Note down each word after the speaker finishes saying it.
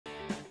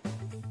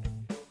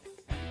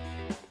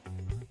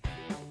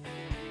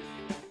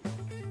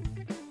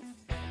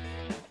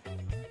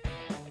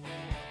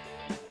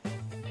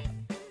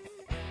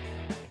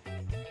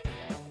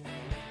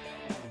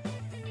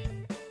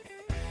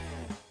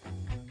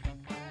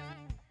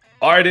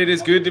All right, it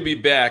is good to be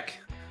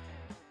back.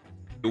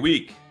 A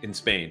week in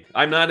Spain.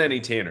 I'm not any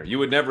tanner. You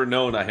would never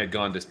known I had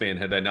gone to Spain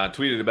had I not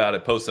tweeted about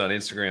it, posted on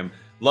Instagram.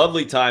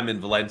 Lovely time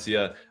in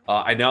Valencia.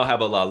 I now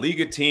have a La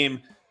Liga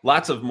team.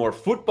 Lots of more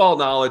football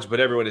knowledge, but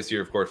everyone is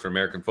here, of course, for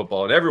American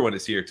football, and everyone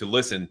is here to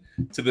listen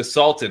to the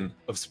Sultan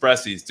of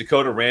Sprecies,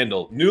 Dakota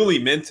Randall, newly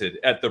minted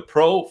at the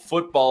Pro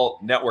Football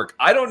Network.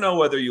 I don't know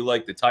whether you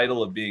like the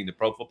title of being the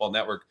Pro Football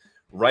Network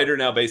writer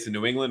now based in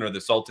New England or the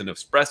Sultan of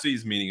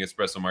Sprecies, meaning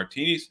espresso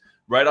martinis.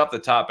 Right off the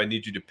top, I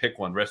need you to pick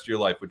one. Rest of your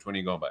life, which one are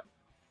you going by?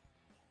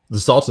 The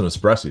Sultan of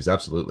Sprecies,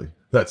 absolutely.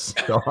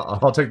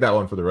 I'll take that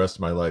one for the rest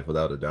of my life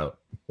without a doubt.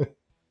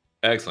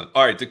 Excellent.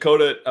 All right,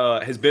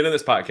 Dakota has been in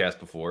this podcast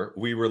before.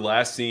 We were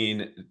last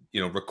seen,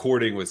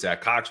 recording with Zach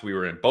Cox. We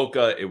were in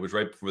Boca. It was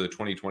right before the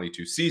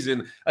 2022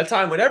 season, a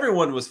time when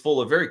everyone was full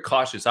of very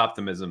cautious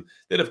optimism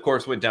that, of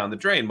course, went down the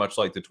drain, much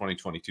like the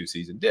 2022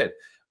 season did.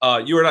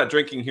 You are not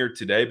drinking here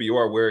today, but you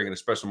are wearing an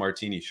espresso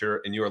martini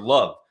shirt, and your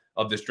love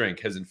of this drink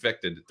has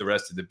infected the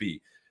rest of the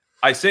beat.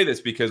 I say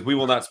this because we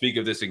will not speak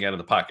of this again on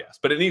the podcast,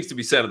 but it needs to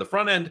be said at the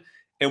front end,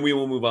 and we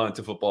will move on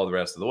to football the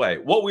rest of the way.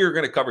 What we are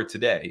going to cover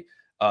today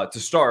to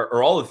start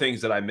are all the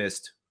things that I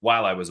missed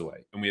while I was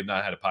away, and we have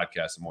not had a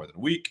podcast in more than a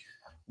week.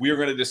 We are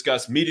going to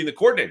discuss meeting the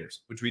coordinators,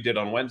 which we did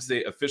on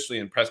Wednesday, officially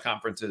in press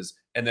conferences,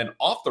 and then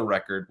off the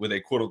record with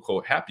a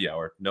quote-unquote happy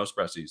hour, no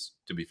Sprecies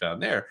to be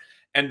found there,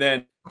 and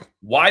then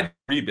why the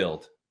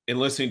rebuild and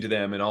listening to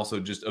them and also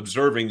just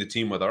observing the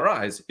team with our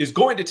eyes is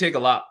going to take a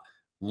lot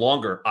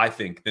longer, I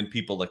think, than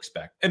people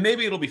expect. And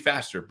maybe it'll be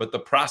faster, but the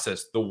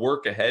process, the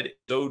work ahead is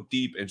so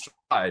deep and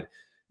stride.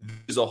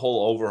 There's a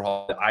whole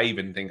overhaul that I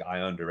even think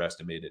I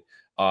underestimated.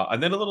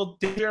 And then a little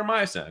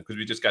Jeremiah sound because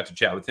we just got to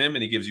chat with him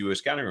and he gives you a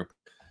scouting report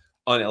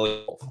on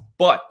Elliott Wolf.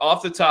 But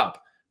off the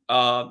top,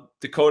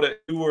 Dakota,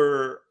 you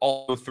were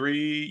all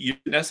 3 years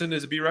at Nesson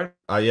as a beat writer?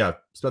 Yeah,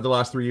 spent the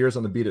last 3 years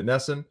on the beat at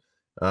Nesson.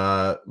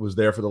 Was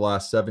there for the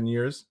last 7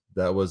 years.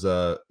 That was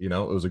it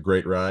was a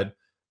great ride.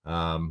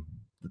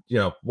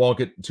 Won't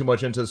get too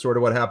much into sort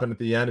of what happened at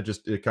the end.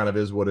 It kind of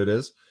is what it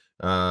is.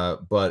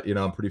 But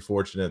I'm pretty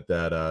fortunate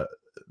that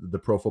the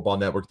Pro Football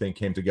Network thing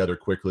came together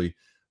quickly.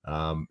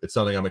 It's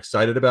something I'm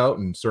excited about,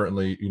 and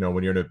certainly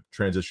when you're in a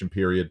transition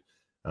period,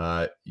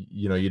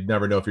 you'd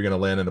never know if you're going to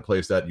land in a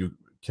place that you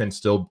can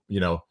still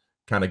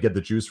kind of get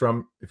the juice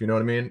from, if you know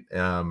what I mean.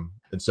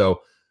 And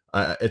so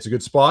it's a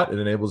good spot. It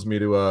enables me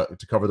to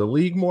cover the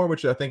league more,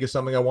 which I think is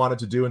something I wanted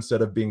to do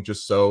instead of being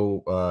just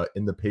so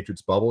in the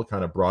Patriots bubble.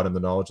 Kind of broaden the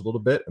knowledge a little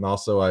bit, and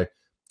also I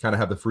kind of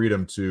have the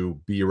freedom to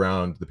be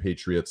around the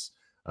Patriots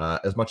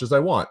as much as I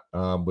want,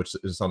 which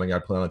is something I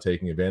plan on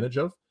taking advantage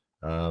of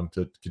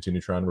to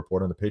continue trying to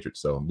report on the Patriots.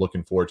 So I'm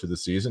looking forward to the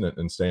season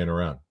and staying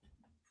around.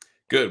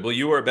 Good. Well,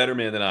 you were a better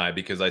man than I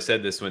because I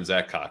said this when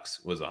Zach Cox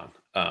was on.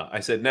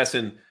 I said,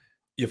 Nesson,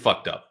 you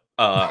fucked up.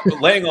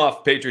 Laying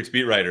off Patriots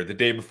beat writer the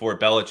day before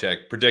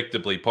Belichick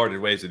predictably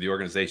parted ways with the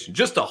organization.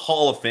 Just a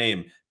Hall of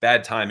Fame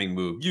bad timing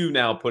move. You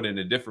now put in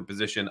a different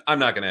position. I'm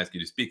not going to ask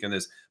you to speak on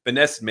this, but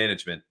Ness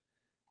management,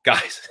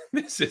 guys,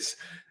 this is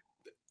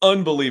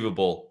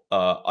unbelievable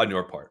on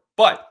your part.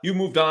 But you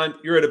moved on.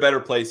 You're at a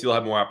better place. You'll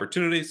have more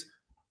opportunities.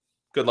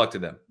 Good luck to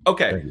them.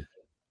 Okay.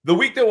 The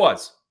week that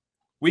was.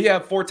 We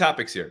have 4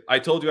 topics here. I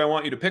told you I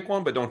want you to pick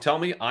one, but don't tell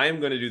me. I am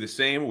going to do the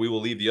same. We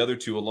will leave the other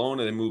 2 alone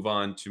and then move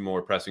on to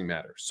more pressing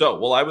matters. So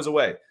while I was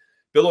away,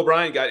 Bill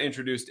O'Brien got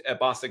introduced at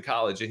Boston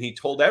College, and he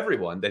told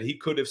everyone that he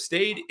could have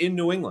stayed in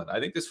New England. I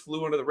think this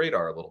flew under the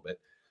radar a little bit,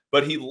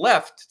 but he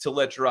left to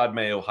let Gerard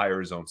Mayo hire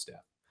his own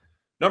staff.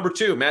 Number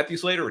 2, Matthew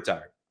Slater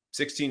retired.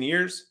 16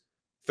 years,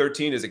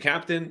 13 as a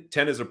captain,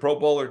 10 as a Pro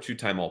Bowler,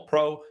 2-time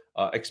All-Pro.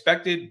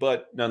 Expected,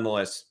 but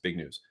nonetheless big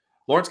news.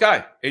 Lawrence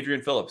Guy,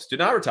 Adrian Phillips did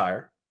not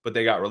retire, but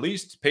they got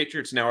released.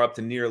 Patriots now are up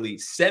to nearly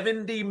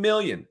 $70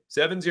 million,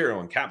 70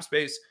 in cap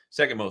space,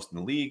 second most in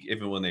the league.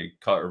 Even when they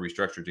cut or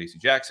restructure J.C.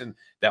 Jackson,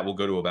 that will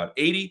go to about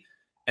 80.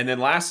 And then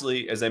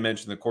lastly, as I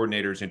mentioned, the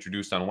coordinators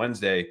introduced on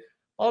Wednesday,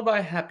 followed by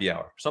a happy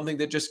hour, something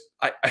that just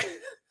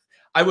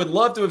I would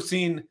love to have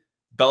seen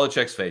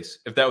Belichick's face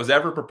if that was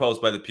ever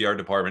proposed by the PR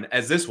department,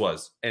 as this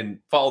was, and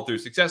followed through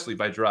successfully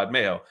by Gerard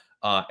Mayo,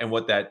 and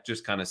what that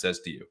just kind of says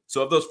to you.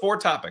 So of those 4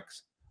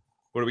 topics,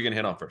 what are we going to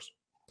hit on first?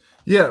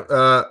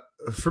 Yeah,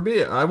 for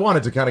me, I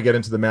wanted to kind of get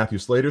into the Matthew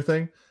Slater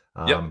thing.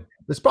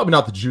 It's probably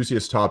not the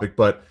juiciest topic,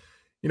 but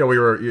you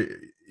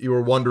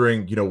were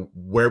wondering,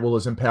 where will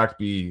his impact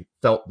be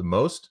felt the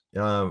most?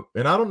 And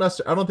I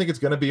don't think it's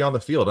going to be on the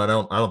field. I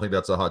don't think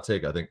that's a hot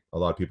take. I think a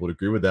lot of people would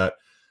agree with that.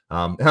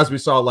 As we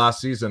saw last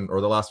season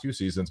or the last few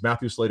seasons,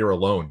 Matthew Slater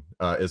alone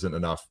isn't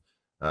enough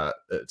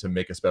to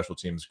make a special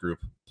teams group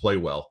play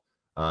well.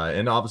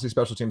 And obviously,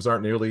 special teams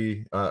aren't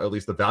nearly, at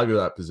least the value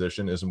of that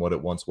position isn't what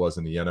it once was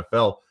in the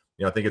NFL.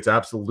 I think it's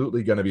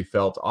absolutely going to be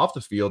felt off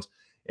the field.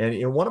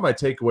 And one of my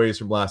takeaways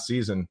from last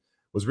season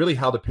was really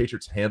how the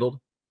Patriots handled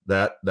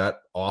that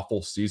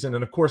awful season.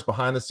 And of course,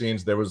 behind the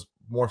scenes, there was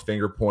more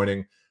finger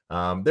pointing.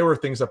 There were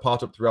things that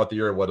popped up throughout the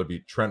year, whether it be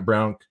Trent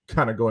Brown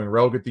kind of going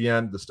rogue at the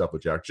end, the stuff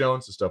with Jack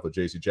Jones, the stuff with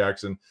J.C.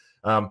 Jackson.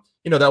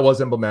 That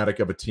was emblematic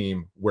of a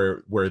team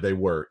where they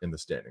were in the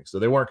standings. So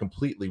they weren't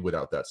completely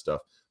without that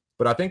stuff.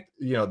 But I think,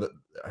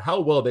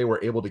 how well they were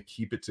able to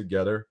keep it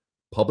together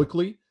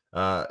publicly,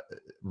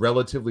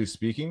 relatively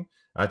speaking,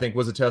 I think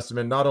was a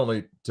testament not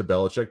only to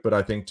Belichick, but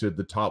I think to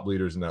the top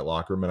leaders in that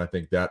locker room. And I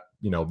think that,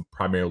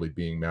 primarily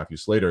being Matthew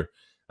Slater.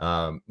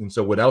 And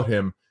so without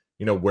him,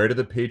 where do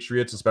the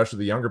Patriots, especially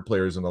the younger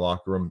players in the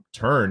locker room,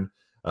 turn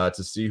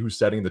to see who's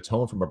setting the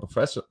tone from a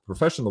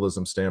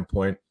professionalism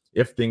standpoint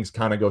if things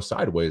kind of go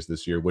sideways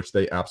this year, which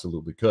they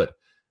absolutely could.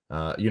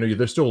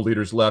 There's still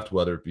leaders left,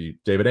 whether it be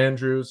David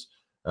Andrews,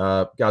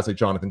 guys like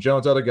Jonathan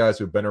Jones, other guys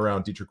who have been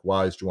around, Dietrich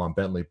Wise, Juwan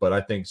Bentley. But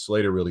I think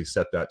Slater really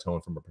set that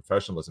tone from a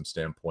professionalism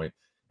standpoint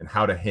and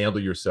how to handle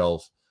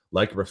yourself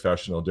like a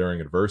professional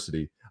during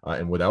adversity.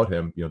 And without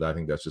him, I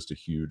think that's just a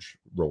huge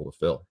role to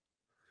fill.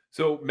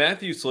 So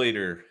Matthew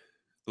Slater,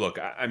 look,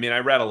 I mean, I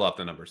rattle off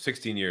the numbers: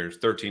 16 years,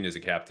 13 as a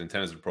captain,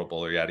 10 as a Pro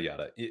Bowler, yada,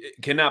 yada.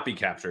 It cannot be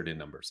captured in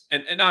numbers.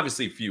 And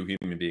obviously few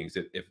human beings,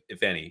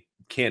 if any,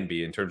 can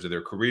be in terms of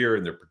their career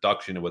and their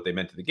production and what they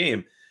meant to the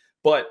game.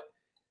 But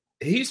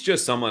he's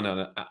just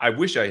someone, I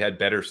wish I had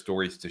better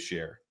stories to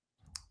share.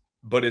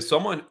 But as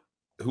someone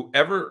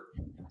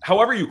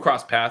however you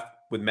cross path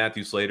with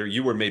Matthew Slater,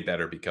 you were made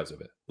better because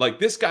of it. Like,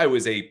 this guy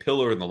was a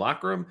pillar in the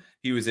locker room.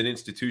 He was an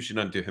institution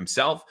unto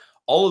himself.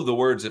 All of the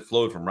words that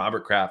flowed from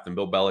Robert Kraft and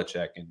Bill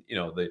Belichick and,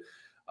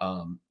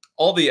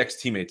 all the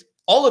ex-teammates,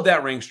 all of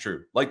that rings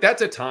true. Like,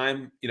 that's a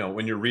time,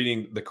 when you're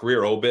reading the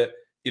career obit,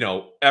 you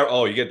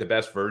get the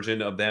best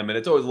version of them. And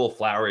it's always a little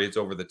flowery. It's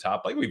over the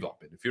top. Like, we've all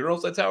been to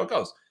funerals. That's how it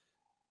goes.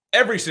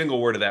 Every single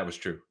word of that was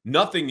true.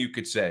 Nothing you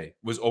could say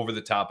was over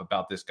the top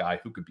about this guy,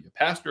 who could be a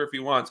pastor if he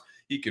wants.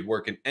 He could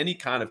work in any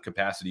kind of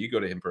capacity. You go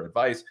to him for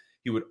advice.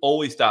 He would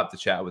always stop to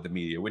chat with the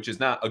media, which is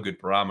not a good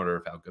barometer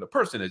of how good a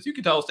person is. You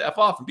can tell us to F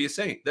off and be a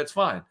saint. That's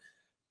fine.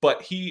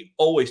 But he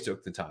always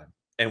took the time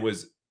and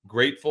was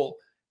grateful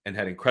and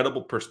had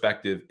incredible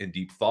perspective and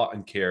deep thought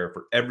and care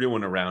for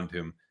everyone around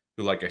him,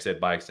 who, like I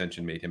said, by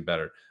extension, made them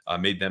better.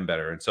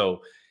 And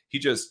so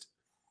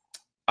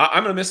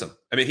I'm going to miss him.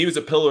 I mean, he was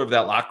a pillar of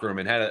that locker room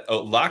and had a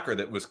locker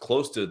that was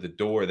close to the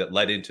door that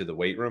led into the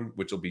weight room,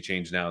 which will be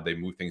changed now. They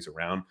move things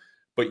around.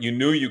 But you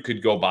knew you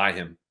could go by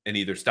him and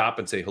either stop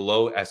and say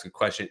hello, ask a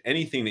question,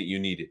 anything that you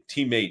needed,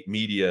 teammate,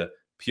 media,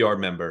 PR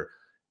member,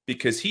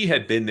 because he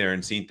had been there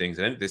and seen things.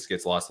 And I think this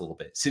gets lost a little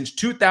bit. Since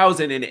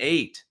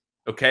 2008,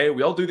 okay,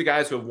 we all do the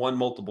guys who have won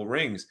multiple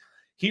rings.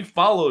 He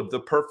followed the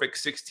perfect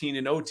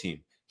 16-0 team.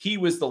 He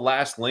was the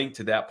last link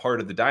to that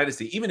part of the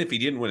dynasty, even if he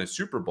didn't win a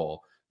Super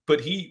Bowl. But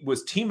he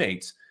was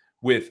teammates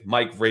with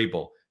Mike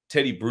Vrabel,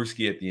 Teddy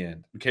Bruschi at the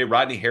end, okay,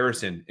 Rodney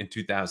Harrison in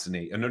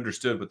 2008, and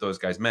understood what those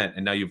guys meant.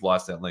 And now you've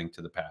lost that link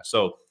to the past.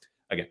 So,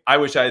 again, I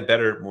wish I had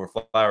better, more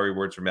flowery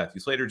words from Matthew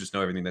Slater. Just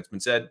know everything that's been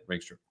said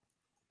rings true.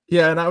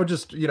 Yeah, and I would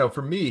just,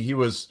 for me, he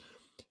was,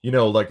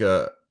 like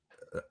a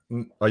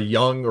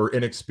young or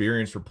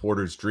inexperienced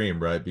reporter's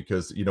dream, right?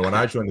 Because, when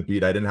I joined the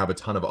beat, I didn't have a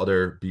ton of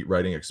other beat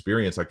writing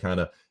experience. I kind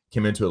of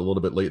came into it a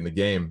little bit late in the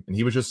game. And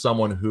he was just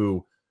someone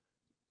who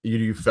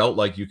you felt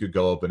like you could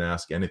go up and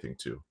ask anything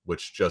to,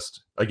 which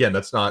just, again,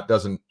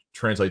 doesn't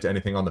translate to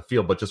anything on the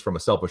field, but just from a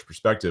selfish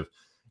perspective,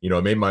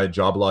 it made my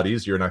job a lot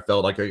easier. And I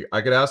felt like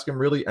I could ask him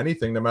really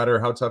anything, no matter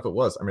how tough it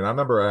was. I mean, I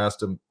remember I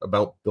asked him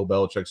about Bill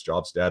Belichick's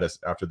job status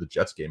after the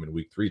Jets game in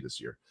week 3 this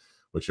year,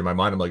 which in my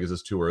mind, I'm like, is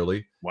this too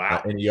early?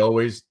 Wow. And he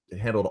always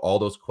handled all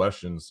those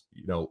questions,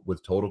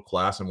 with total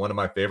class. And one of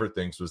my favorite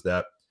things was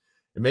that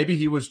maybe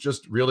he was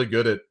just really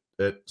good at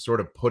sort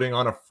of putting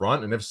on a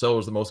front, and if so, it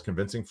was the most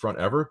convincing front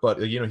ever.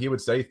 But he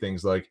would say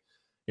things like,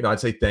 I'd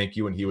say thank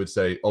you, and he would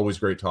say, always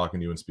great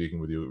talking to you and speaking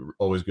with you,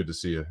 always good to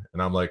see you.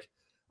 And I'm like,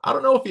 I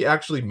don't know if he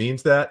actually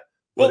means that.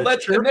 Well,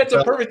 that's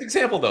a perfect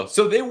example, though.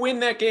 So they win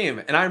that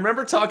game, and I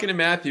remember talking to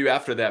Matthew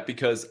after that,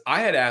 because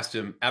I had asked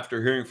him,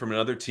 after hearing from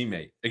another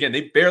teammate, again,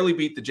 they barely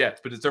beat the Jets,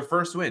 but it's their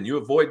first win. You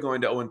avoid going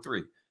to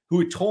 0-3, who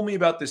had told me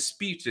about this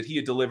speech that he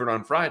had delivered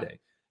on Friday.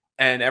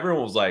 And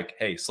everyone was like,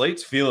 hey,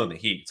 Slate's feeling the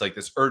heat. It's like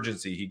this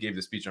urgency. He gave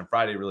the speech on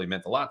Friday, really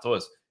meant a lot to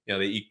us. They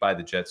eked by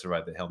the Jets,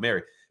 survived the Hail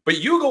Mary. But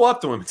you go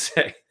up to him and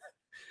say,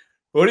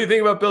 what do you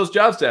think about Bill's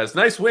job status?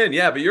 Nice win.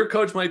 Yeah, but your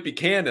coach might be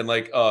canned in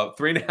like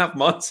 3.5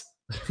 months.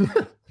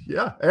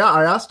 Yeah.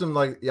 I asked him,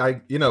 like,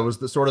 it was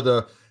the sort of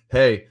the,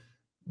 hey,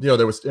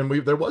 there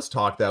was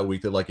talk that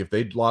week that, like, if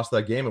they'd lost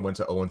that game and went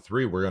to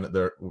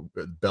 0-3,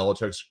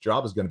 Belichick's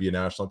job is going to be a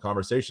national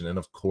conversation. And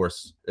of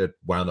course, it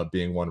wound up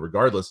being one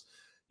regardless.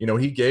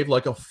 He gave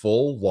like a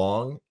full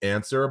long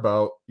answer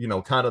about,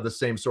 kind of the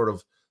same sort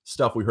of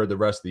stuff we heard the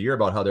rest of the year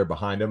about how they're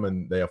behind him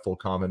and they have full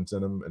confidence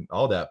in him and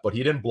all that, but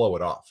he didn't blow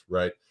it off.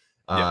 Right.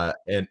 Yeah.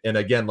 And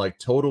again, like,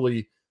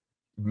 totally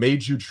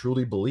made you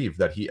truly believe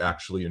that he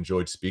actually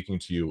enjoyed speaking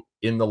to you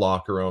in the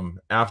locker room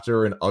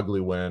after an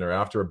ugly win or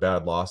after a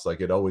bad loss. Like,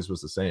 it always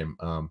was the same.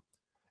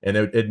 And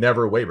it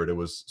never wavered. It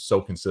was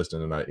so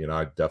consistent. And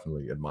I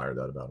definitely admire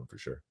that about him for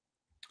sure.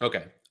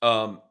 Okay.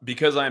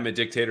 Because I'm a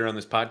dictator on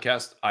this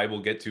podcast, I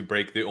will get to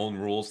break the own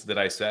rules that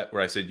I set,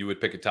 where I said you would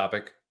pick a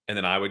topic and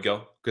then I would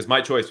go, because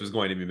my choice was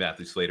going to be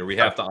Matthew Slater. We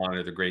have to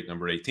honor the great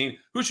number 18,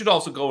 who should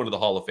also go into the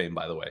Hall of Fame,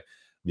 by the way.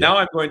 Yeah. Now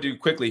I'm going to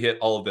quickly hit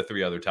all of the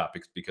 3 other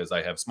topics because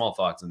I have small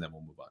thoughts, and then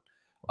we'll move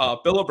on.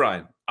 Bill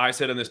O'Brien, I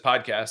said in this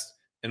podcast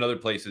and other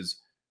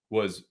places,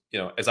 was,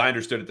 as I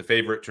understood it, the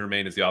favorite to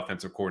remain as the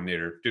offensive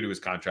coordinator due to his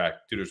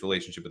contract, due to his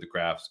relationship with the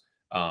Crafts.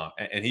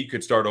 And he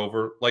could start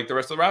over like the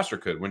rest of the roster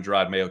could when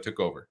Gerard Mayo took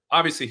over.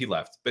 Obviously, he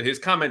left, but his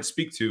comments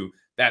speak to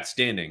that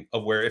standing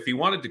of where if he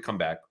wanted to come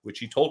back, which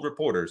he told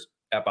reporters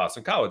at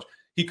Boston College,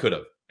 he could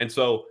have. And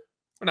so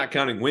we're not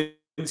counting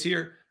wins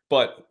here,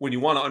 but when you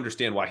want to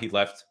understand why he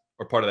left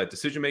or part of that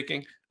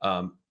decision-making,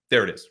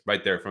 there it is,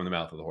 right there from the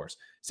mouth of the horse.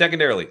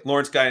 Secondarily,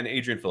 Lawrence Guy and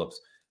Adrian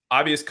Phillips,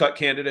 obvious cut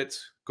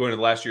candidates going into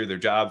the last year of their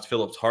jobs.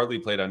 Phillips hardly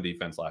played on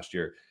defense last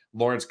year.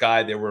 Lawrence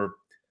Guy, there were,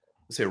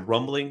 let's say,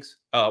 rumblings,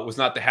 was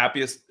not the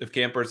happiest of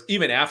campers,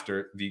 even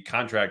after the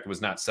contract was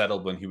not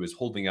settled when he was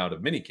holding out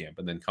of minicamp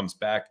and then comes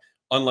back,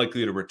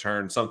 unlikely to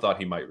return. Some thought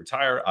he might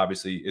retire.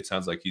 Obviously, it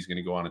sounds like he's going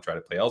to go on and try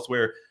to play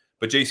elsewhere.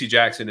 But J.C.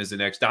 Jackson is the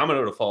next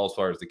domino to fall as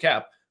far as the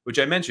cap, which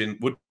I mentioned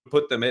would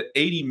put them at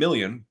 $80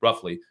 million,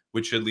 roughly,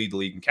 which should lead the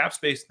league in cap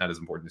space. Not as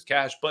important as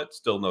cash, but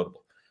still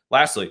notable.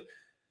 Lastly,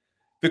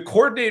 the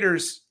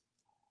coordinators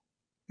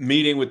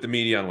meeting with the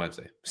media on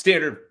Wednesday,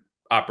 standard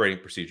operating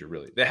procedure,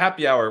 really. The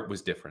happy hour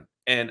was different.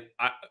 And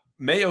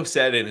Mayo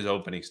said in his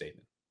opening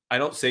statement, I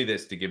don't say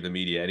this to give the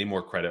media any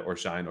more credit or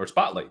shine or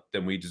spotlight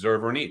than we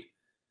deserve or need.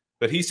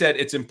 But he said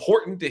it's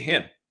important to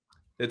him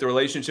that the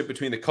relationship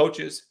between the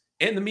coaches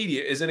and the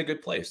media is in a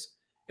good place.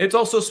 It's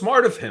also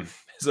smart of him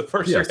as a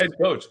first-year head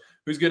coach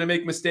who's going to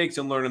make mistakes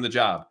and learn on the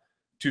job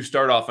to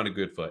start off on a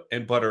good foot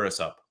and butter us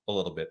up a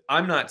little bit.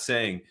 I'm not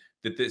saying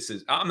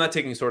that I'm not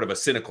taking sort of a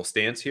cynical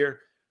stance here,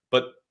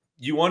 but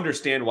you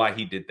understand why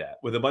he did that.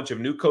 With a bunch of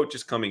new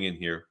coaches coming in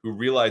here who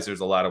realize there's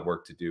a lot of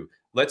work to do,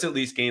 let's at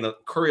least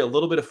curry a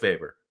little bit of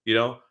favor,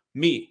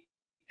 meet,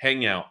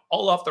 hang out,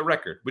 all off the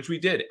record, which we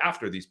did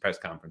after these press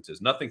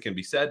conferences. Nothing can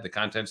be said. The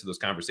contents of those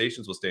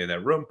conversations will stay in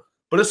that room.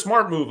 But a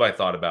smart move I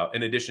thought about,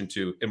 in addition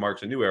to it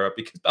marks a new era,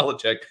 because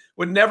Belichick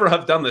would never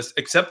have done this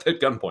except at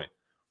gunpoint.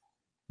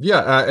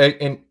 Yeah,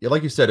 and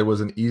like you said, it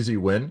was an easy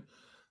win.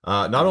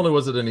 Not only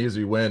was it an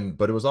easy win,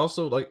 but it was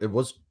also it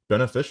was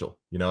beneficial.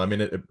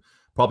 It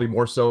probably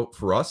more so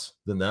for us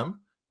than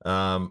them.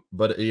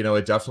 But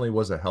it definitely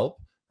was a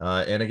help.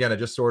 And again, it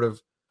just sort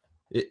of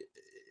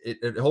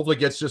it hopefully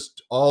gets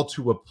just all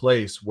to a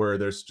place where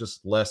there's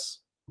just less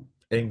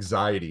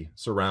anxiety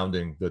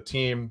surrounding the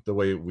team, the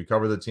way we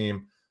cover the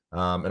team.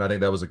 And I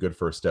think that was a good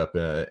first step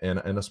and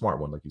a smart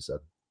one, like you said.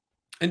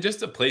 And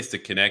just a place to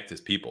connect as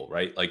people,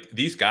 right? Like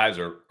these guys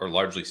are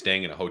largely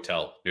staying in a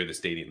hotel near the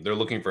stadium. They're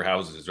looking for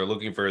houses. They're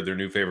looking for their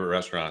new favorite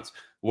restaurants,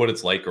 what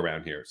it's like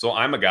around here. So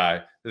I'm a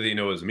guy that they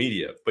know as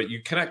media, but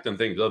you connect on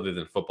things other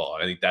than football.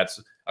 I think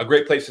that's a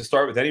great place to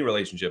start with any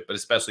relationship, but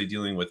especially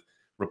dealing with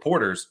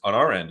reporters on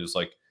our end is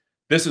like,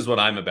 this is what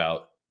I'm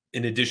about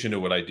in addition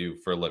to what I do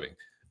for a living.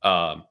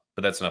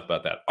 But that's enough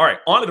about that. All right,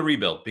 on to the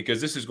rebuild,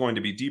 because this is going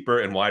to be deeper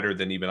and wider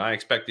than even I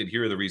expected.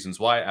 Here are the reasons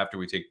why after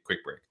we take a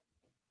quick break.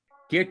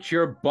 Get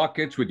your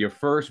buckets with your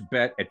first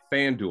bet at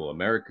FanDuel,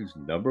 America's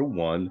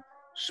 #1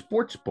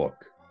 sportsbook.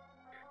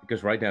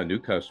 Because right now, new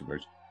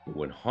customers get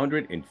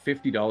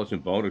 $150 in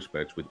bonus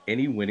bets with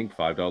any winning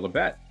 $5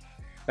 bet.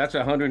 That's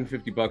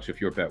 $150 if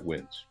your bet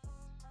wins.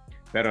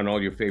 Bet on all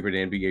your favorite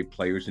NBA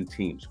players and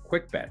teams,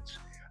 quick bets,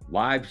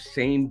 live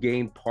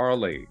same-game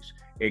parlays,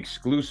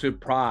 exclusive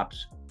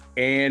props,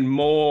 and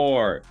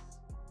more.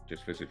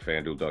 Just visit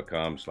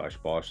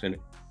FanDuel.com/Boston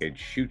and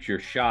shoot your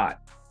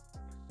shot.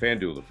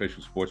 FanDuel,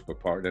 official sportsbook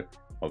partner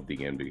of the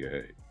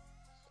NBA.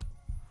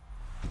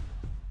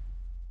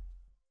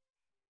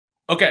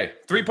 Okay,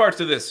 3 parts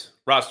to this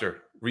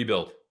roster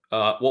rebuild.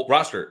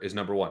 Roster is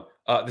number 1.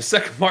 The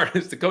second part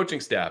is the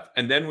coaching staff.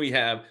 And then we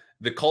have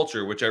the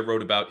culture, which I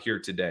wrote about here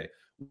today.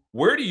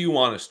 Where do you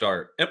want to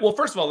start? And well,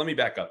 first of all, let me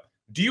back up.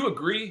 Do you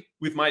agree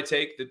with my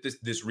take that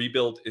this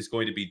rebuild is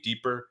going to be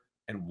deeper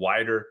and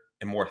wider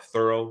and more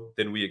thorough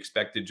than we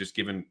expected, just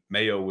given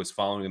Mayo was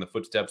following in the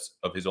footsteps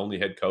of his only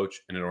head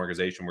coach in an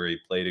organization where he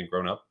played and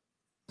grown up?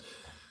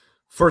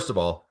 First of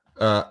all,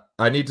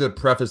 I need to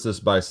preface this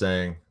by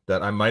saying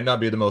that I might not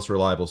be the most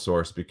reliable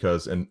source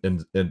because,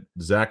 and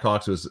Zach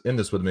Cox was in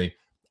this with me,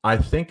 I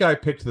think I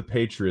picked the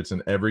Patriots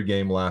in every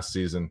game last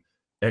season,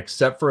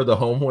 except for the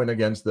home win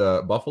against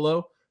the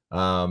Buffalo.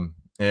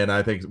 And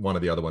I think one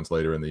of the other ones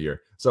later in the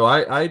year. So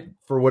I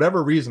for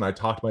whatever reason, I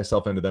talked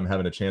myself into them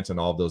having a chance in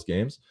all of those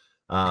games.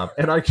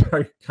 And I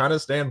kind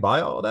of stand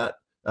by all of that.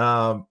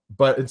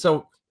 And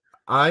so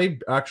I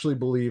actually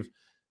believe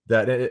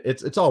that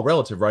it's all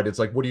relative, right? It's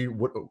like, what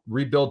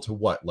rebuild to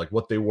what? Like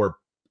what they were,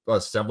 a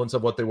semblance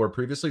of what they were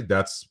previously.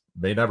 That's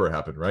may never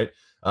happen, right?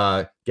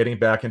 Getting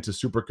back into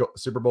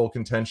Super Bowl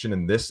contention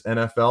in this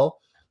NFL,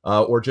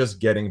 or just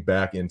getting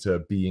back into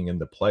being in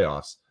the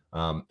playoffs.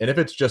 And if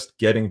it's just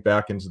getting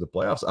back into the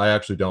playoffs, I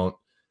actually don't.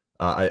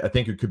 I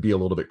think it could be a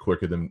little bit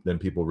quicker than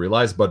people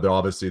realize, but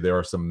obviously there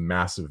are some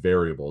massive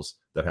variables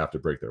that have to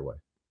break their way.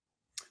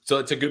 So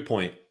it's a good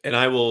point. And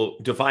I will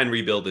define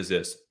rebuild as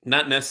this,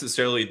 not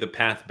necessarily the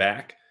path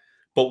back,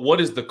 but what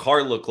does the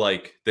car look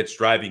like that's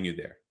driving you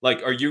there?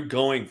 Like, are you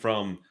going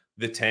from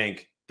the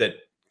tank that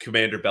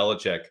Commander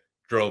Belichick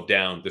drove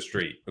down the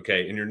street?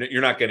 Okay. And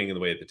you're not getting in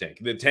the way of the tank.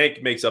 The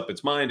tank makes up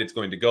its mind. It's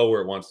going to go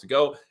where it wants to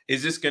go.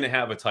 Is this going to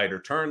have a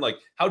tighter turn? Like,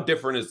 how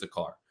different is the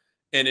car?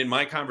 And in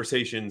my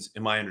conversations,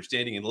 in my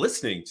understanding and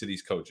listening to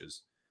these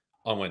coaches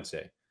on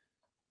Wednesday,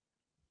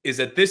 is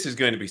that this is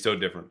going to be so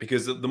different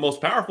because the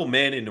most powerful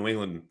man in New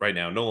England right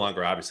now, no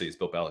longer obviously is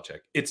Bill Belichick.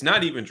 It's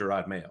not even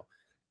Gerard Mayo.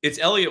 It's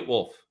Elliott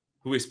Wolf,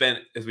 who has spent,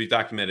 as we've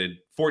documented,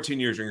 14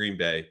 years in Green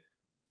Bay,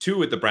 2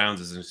 with the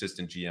Browns as an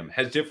assistant GM,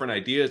 has different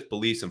ideas,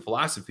 beliefs, and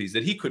philosophies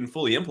that he couldn't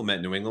fully implement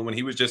in New England when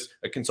he was just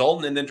a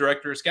consultant and then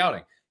director of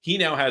scouting. He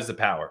now has the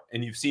power,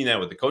 and you've seen that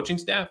with the coaching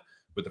staff,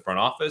 with the front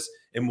office,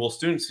 and we'll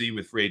soon see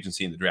with free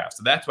agency in the draft.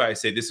 So that's why I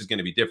say this is going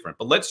to be different.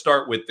 But let's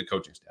start with the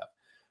coaching staff,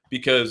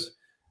 because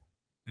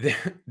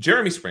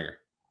Jeremy Springer,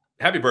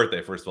 happy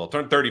birthday, first of all,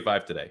 turned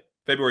 35 today,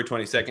 February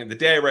 22nd, the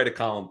day I write a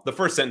column, the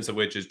first sentence of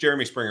which is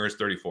Jeremy Springer is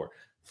 34.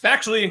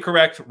 Factually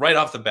incorrect right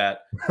off the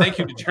bat. Thank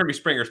you to Jeremy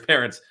Springer's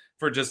parents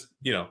for just,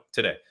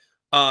 today.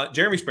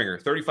 Jeremy Springer,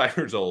 35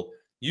 years old,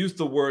 used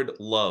the word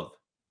love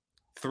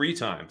 3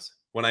 times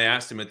when I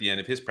asked him at the end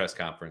of his press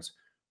conference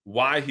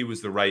why he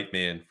was the right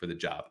man for the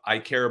job. I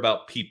care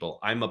about people.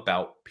 I'm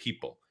about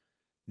people.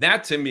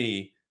 That to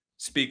me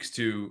speaks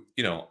to,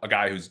 a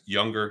guy who's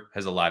younger,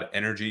 has a lot of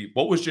energy.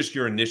 What was just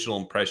your initial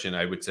impression,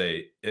 I would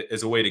say,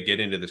 as a way to get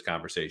into this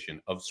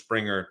conversation of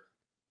Springer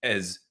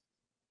as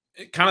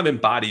kind of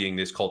embodying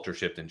this culture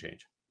shift and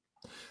change?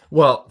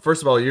 Well,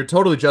 first of all, you're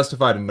totally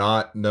justified in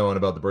not knowing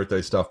about the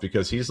birthday stuff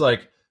because he's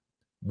like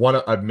one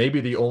of maybe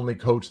the only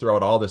coach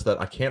throughout all this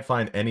that I can't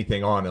find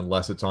anything on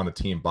unless it's on a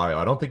team bio.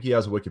 I don't think he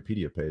has a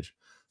Wikipedia page.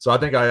 So I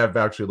think I have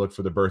actually looked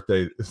for the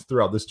birthday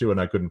throughout this too, and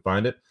I couldn't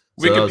find it.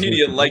 So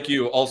Wikipedia, like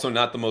you, also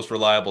not the most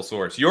reliable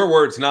source. Your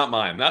words, not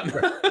mine. Not.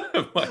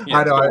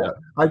 I know.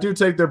 I do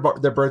take their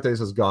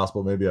birthdays as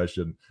gospel. Maybe I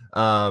shouldn't.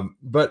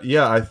 But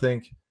yeah, I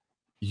think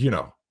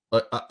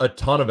a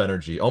ton of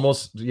energy.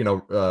 Almost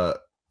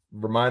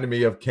reminded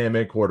me of Cam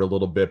Akers a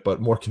little bit, but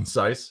more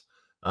concise.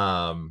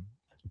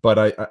 But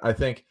I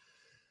think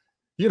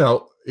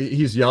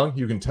he's young.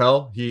 You can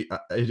tell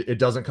it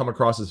doesn't come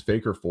across as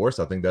fake or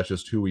forced. I think that's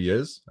just who he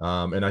is.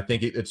 And I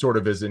think it sort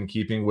of is in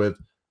keeping with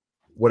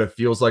what it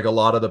feels like a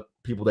lot of the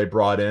people they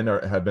brought in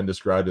have been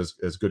described as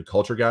good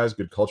culture guys,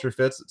 good culture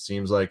fits. It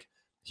seems like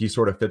he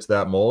sort of fits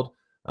that mold.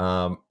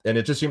 And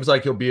it just seems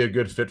like he'll be a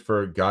good fit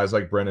for guys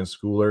like Brendan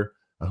Schooler,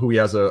 who he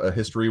has a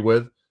history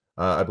with.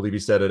 I believe he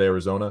said at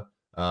Arizona,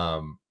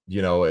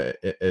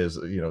 is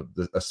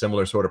a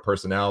similar sort of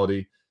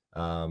personality.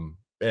 And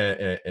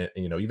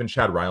even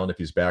Chad Ryland, if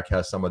he's back,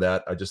 has some of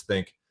that. I just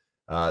think,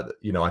 I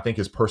think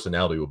his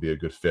personality will be a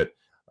good fit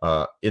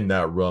in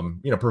that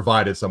room,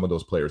 provided some of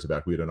those players are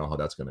back. We don't know how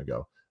that's going to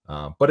go.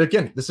 But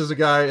again, this is a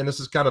guy, and this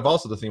is kind of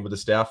also the theme with the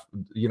staff,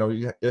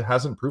 it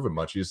hasn't proven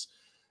much. He's,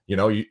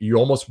 you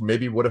almost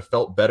maybe would have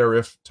felt better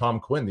if Tom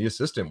Quinn, the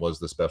assistant, was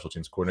the special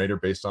teams coordinator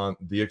based on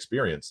the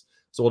experience.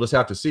 So we'll just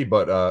have to see.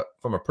 But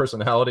from a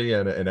personality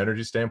and an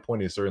energy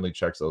standpoint, he certainly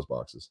checks those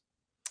boxes.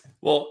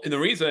 Well, and the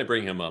reason I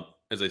bring him up,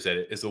 as I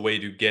said, is a way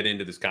to get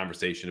into this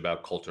conversation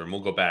about culture. And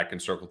we'll go back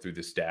and circle through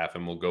the staff,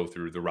 and we'll go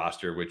through the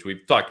roster, which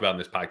we've talked about in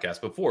this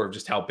podcast before,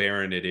 just how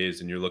barren it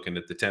is. And you're looking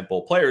at the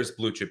tentpole players,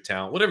 blue chip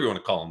talent, whatever you want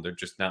to call them. They're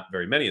just not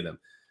very many of them.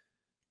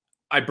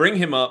 I bring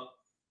him up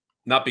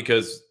not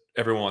because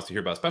everyone wants to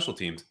hear about special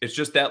teams. It's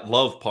just that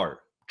love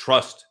part,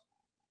 trust,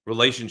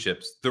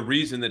 relationships. The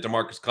reason that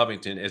DeMarcus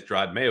Covington, as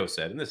Gerard Mayo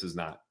said, and this is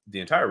not the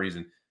entire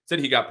reason, said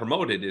he got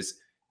promoted is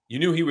you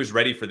knew he was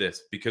ready for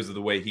this because of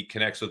the way he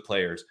connects with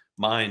players,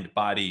 mind,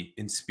 body,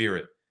 and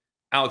spirit.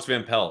 Alex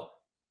Van Pelt,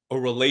 a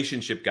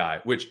relationship guy,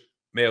 which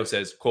Mayo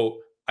says, quote,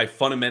 I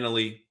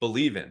fundamentally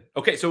believe in.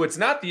 Okay, so it's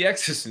not the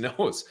X's and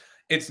O's.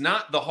 It's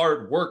not the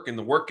hard work and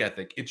the work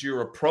ethic. It's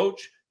your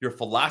approach, your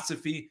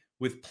philosophy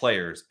with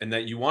players, and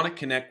that you want to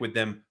connect with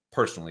them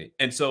personally.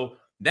 And so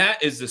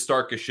that is the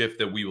starkest shift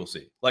that we will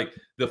see. Like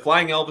the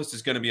Flying Elvis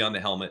is going to be on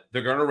the helmet.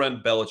 They're going to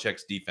run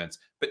Belichick's defense.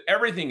 But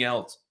everything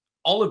else,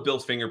 all of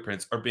Bill's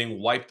fingerprints are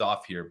being wiped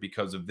off here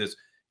because of this,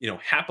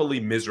 happily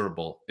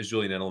miserable, as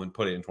Julian Edelman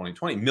put it in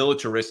 2020,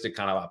 militaristic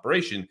kind of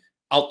operation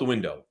out the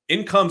window.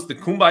 In comes the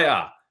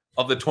kumbaya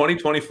of the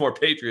 2024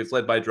 Patriots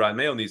led by Gerard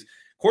Mayo and these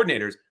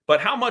coordinators. But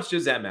how much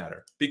does that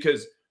matter?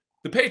 Because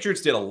the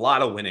Patriots did a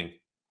lot of winning,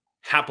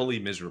 happily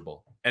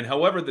miserable. And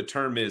however the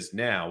term is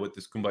now with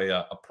this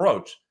kumbaya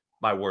approach,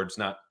 my words,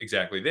 not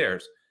exactly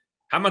theirs,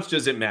 how much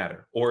does it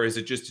matter? Or is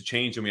it just a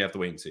change and we have to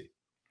wait and see?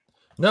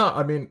 No,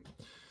 I mean,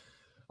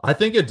 I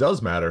think it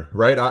does matter,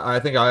 right? I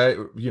think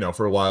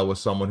for a while was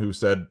someone who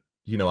said,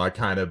 I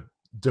kind of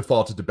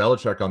defaulted to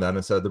Belichick on that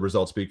and said the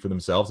results speak for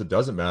themselves. It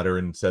doesn't matter,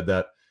 and said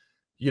that,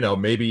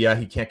 maybe,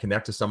 he can't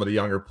connect to some of the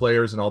younger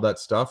players and all that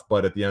stuff.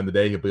 But at the end of the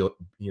day, he'll be,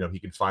 he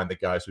can find the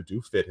guys who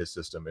do fit his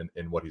system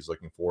and what he's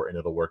looking for, and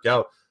it'll work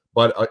out.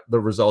 But the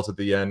results at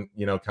the end,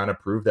 kind of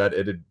prove that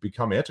it had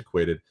become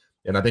antiquated.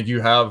 And I think you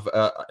have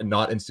a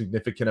not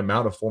insignificant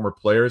amount of former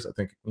players, I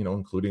think,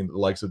 including the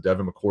likes of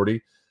Devin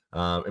McCourty.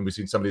 And we've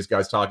seen some of these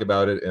guys talk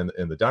about it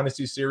in the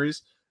Dynasty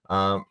series,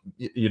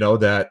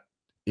 that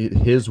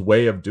his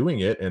way of doing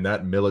it in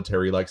that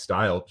military-like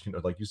style,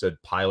 like you said,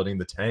 piloting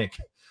the tank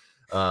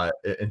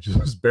and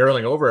just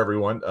barreling over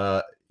everyone,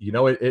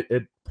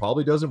 it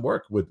probably doesn't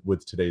work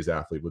with today's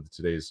athlete, with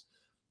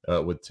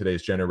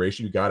today's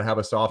generation. You got to have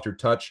a softer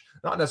touch,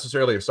 not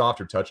necessarily a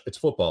softer touch. It's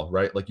football,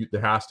 right? Like there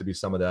has to be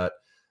some of that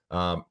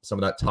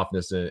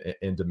toughness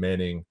and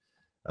demanding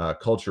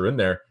culture in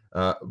there.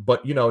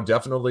 But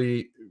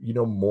definitely,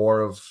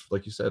 more of,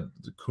 like you said,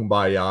 the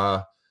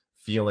kumbaya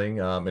feeling,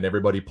 and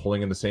everybody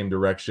pulling in the same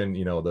direction,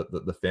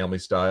 the family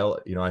style.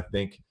 I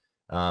think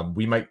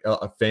we might,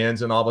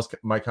 fans and all of us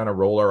might kind of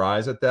roll our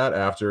eyes at that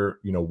after,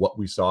 what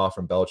we saw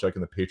from Belichick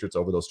and the Patriots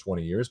over those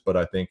 20 years. But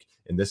I think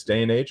in this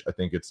day and age, I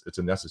think it's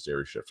a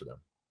necessary shift for them.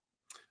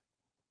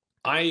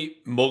 I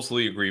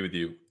mostly agree with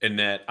you in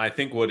that I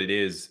think what it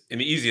is,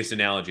 and the easiest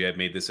analogy I've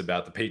made this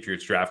about the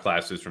Patriots draft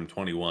classes from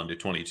 21 to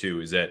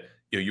 22 is that,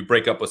 you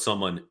break up with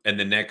someone and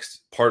the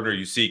next partner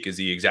you seek is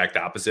the exact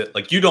opposite.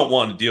 Like you don't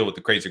want to deal with the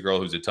crazy girl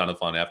who's a ton of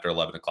fun after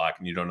 11 o'clock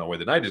and you don't know where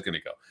the night is going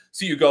to go.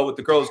 So you go with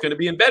the girl who's going to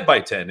be in bed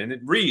by 10 and it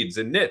reads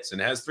and knits and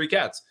has 3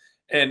 cats.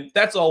 And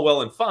that's all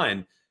well and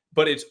fine,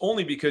 but it's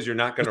only because you're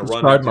not going to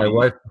run into my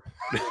wife.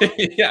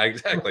 Yeah,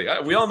 exactly.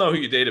 We all know who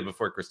you dated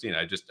before Christina.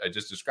 I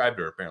just described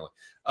her apparently.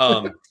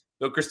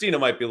 Though Christina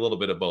might be a little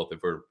bit of both.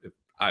 If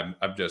I'm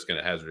just going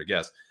to hazard a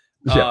guess.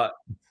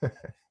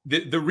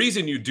 The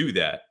reason you do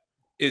that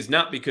is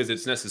not because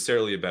it's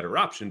necessarily a better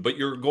option, but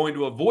you're going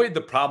to avoid the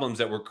problems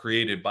that were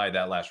created by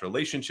that last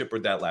relationship or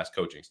that last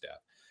coaching staff.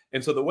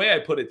 And so the way I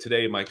put it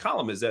today in my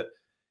column is that,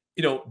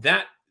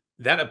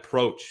 that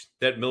approach,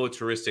 that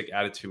militaristic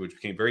attitude, which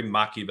became very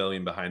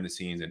Machiavellian behind the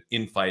scenes and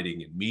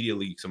infighting and media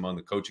leaks among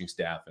the coaching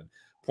staff and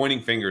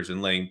pointing fingers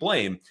and laying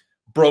blame,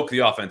 broke the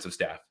offensive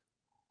staff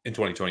in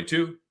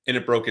 2022, and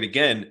it broke it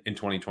again in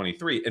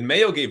 2023. And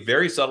Mayo gave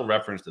very subtle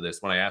reference to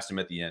this when I asked him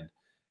at the end,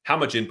 how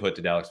much input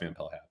did Alex Van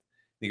Pelt have?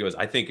 He goes,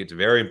 I think it's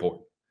very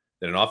important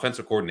that an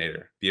offensive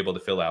coordinator be able to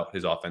fill out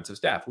his offensive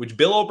staff, which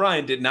Bill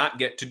O'Brien did not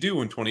get to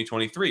do in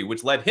 2023,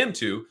 which led him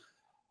to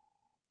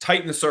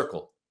tighten the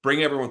circle,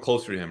 bring everyone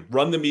closer to him,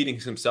 run the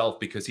meetings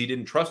himself because he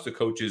didn't trust the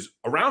coaches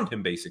around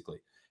him, basically.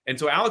 And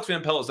so Alex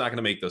Van Pelt is not going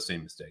to make those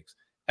same mistakes.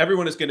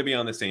 Everyone is going to be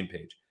on the same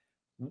page.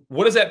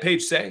 What does that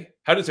page say?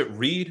 How does it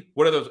read?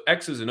 What do those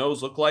X's and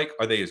O's look like?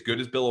 Are they as good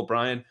as Bill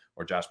O'Brien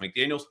or Josh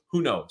McDaniels?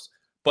 Who knows?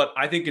 But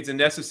I think it's a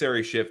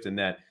necessary shift in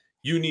that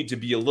you need to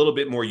be a little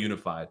bit more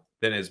unified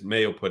than, as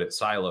Mayo put it,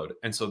 siloed.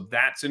 And so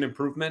that's an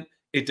improvement.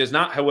 It does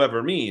not,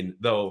 however, mean,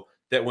 though,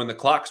 that when the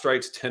clock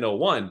strikes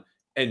 10:01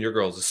 and your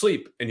girl's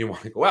asleep and you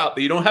want to go out,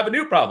 that you don't have a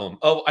new problem.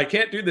 Oh, I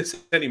can't do this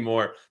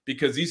anymore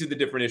because these are the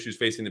different issues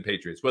facing the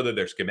Patriots, whether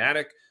they're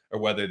schematic or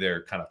whether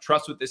they're kind of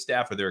trust with this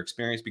staff or their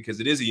experience,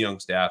 because it is a young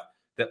staff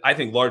that I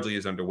think largely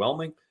is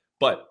underwhelming.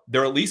 But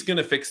they're at least going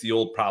to fix the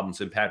old problems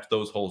and patch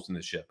those holes in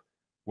the ship.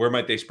 Where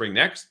might they spring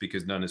next?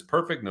 Because none is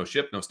perfect, no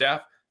ship, no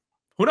staff.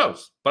 Who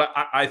knows? But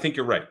I think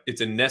you're right.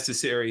 It's a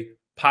necessary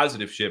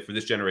positive shift for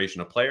this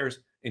generation of players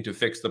and to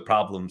fix the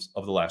problems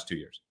of the last 2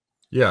 years.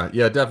 Yeah,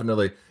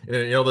 definitely.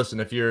 And, listen,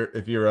 if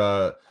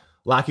you're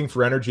lacking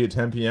for energy at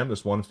 10 p.m.,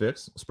 there's one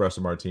fix: espresso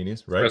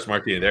martinis, right? Espresso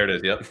martini, there it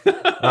is. Yep.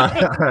 I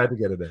had to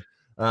get it in.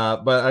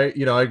 But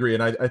I agree.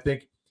 And I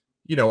think,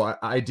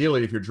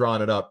 ideally, if you're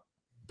drawing it up,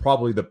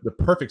 probably the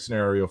perfect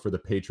scenario for the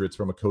Patriots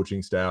from a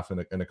coaching staff and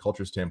a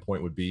culture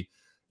standpoint would be,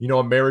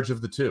 a marriage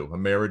of the two, a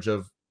marriage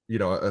of,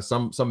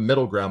 some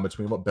middle ground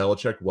between what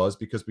Belichick was,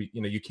 because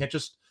you can't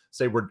just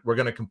say we're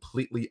going to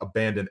completely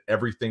abandon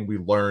everything we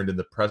learned in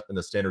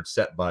the standard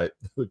set by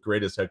the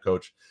greatest head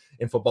coach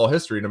in football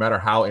history, no matter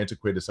how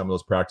antiquated some of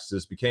those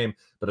practices became.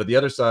 But at the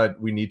other side,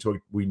 we need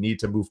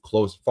to move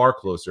far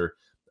closer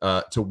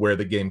to where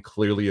the game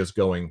clearly is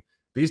going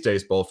these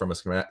days, both from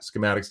a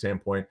schematic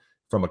standpoint,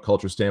 from a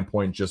culture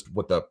standpoint, just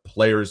what the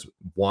players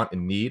want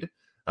and need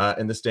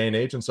in this day and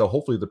age. And so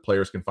hopefully the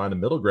players can find a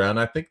middle ground.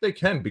 I think they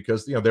can,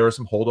 because there were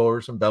some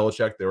holdovers from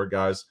Belichick. There were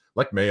guys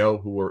like Mayo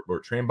who were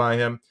trained by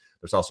him.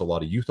 There's also a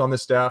lot of youth on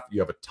this staff.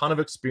 You have a ton of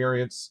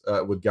experience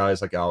with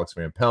guys like Alex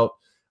Van Pelt,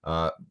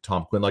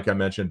 Tom Quinn, like I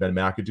mentioned, Ben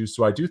McAdoo.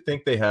 So I do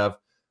think they have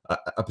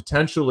a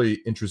potentially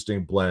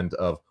interesting blend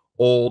of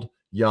old,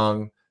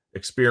 young,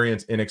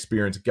 experienced,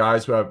 inexperienced,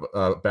 guys who have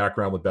a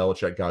background with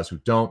Belichick, guys who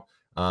don't.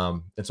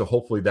 And so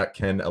hopefully that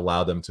can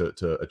allow them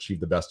to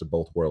achieve the best of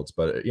both worlds.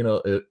 But,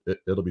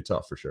 it'll be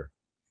tough for sure.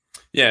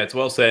 Yeah, it's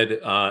well said.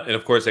 And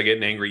of course, I get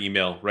an angry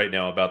email right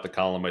now about the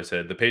column. I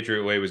said the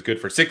Patriot way was good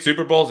for 6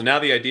 Super Bowls, and now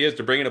the idea is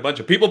to bring in a bunch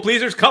of people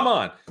pleasers. Come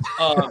on.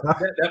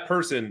 That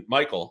person,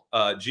 Michael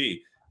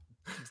G,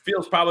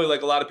 feels probably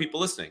like a lot of people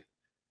listening.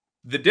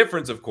 The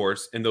difference, of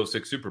course, in those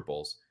 6 Super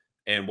Bowls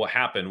and what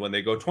happened when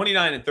they go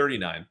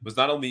 29-39 was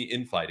not only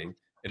infighting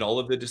and all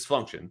of the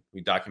dysfunction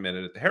we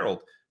documented at the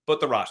Herald, but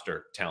the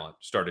roster talent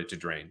started to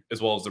drain,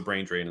 as well as the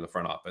brain drain in the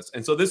front office.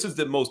 And so this is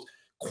the most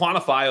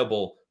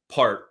quantifiable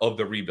part of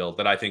the rebuild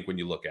that I think when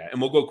you look at,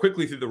 and we'll go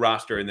quickly through the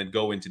roster and then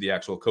go into the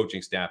actual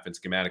coaching staff and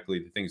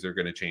schematically the things that are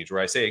going to change, where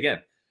I say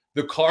again,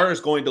 the car is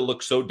going to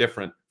look so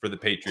different for the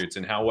Patriots,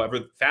 and however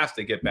fast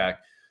they get back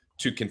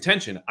to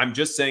contention, I'm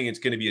just saying it's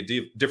going to be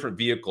a different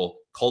vehicle,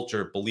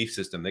 culture, belief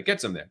system that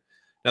gets them there.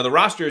 Now, the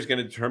roster is going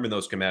to determine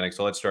those schematics,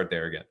 so let's start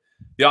there again.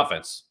 The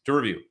offense, to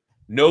review,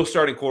 no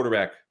starting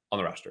quarterback on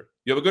the roster.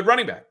 You have a good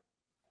running back.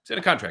 It's in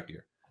a contract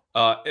year.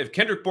 If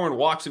Kendrick Bourne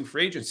walks in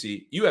free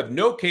agency, you have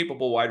no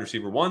capable wide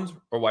receiver ones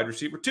or wide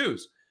receiver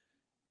twos.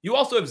 You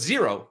also have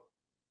 0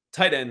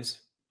 tight ends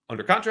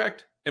under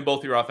contract, and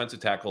both your offensive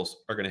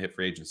tackles are going to hit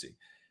free agency.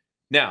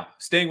 Now,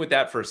 staying with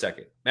that for a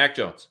second, Mac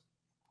Jones.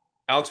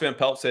 Alex Van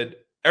Pelt said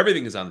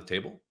everything is on the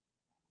table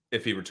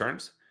if he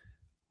returns.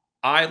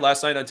 I,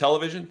 last night on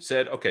television,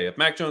 said, okay, if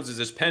Mac Jones is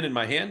this pen in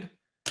my hand,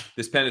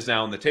 this pen is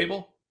now on the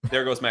table.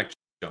 There goes Mac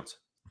Jones.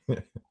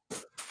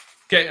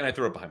 Okay, and I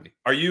threw it behind me.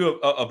 Are you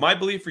of my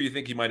belief, or you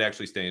think he might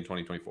actually stay in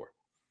 2024?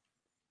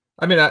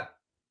 I mean,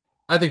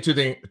 I think two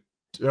things,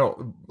 a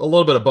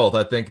little bit of both.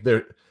 I think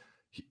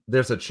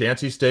there's a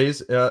chance he stays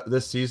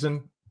this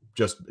season,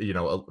 just,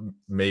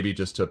 maybe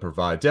just to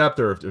provide depth,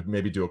 or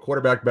maybe do a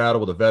quarterback battle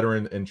with a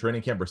veteran in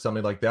training camp or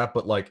something like that.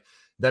 But like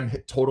them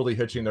totally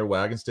hitching their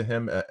wagons to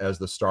him as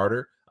the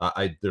starter,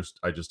 I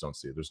just don't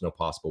see it. There's no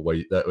possible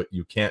way that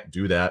you can't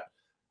do that.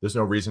 There's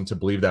no reason to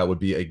believe that would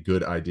be a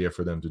good idea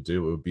for them to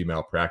do. It would be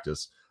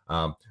malpractice.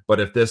 But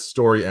if this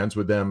story ends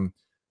with them,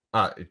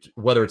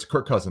 whether it's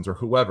Kirk Cousins or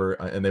whoever,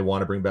 and they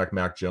want to bring back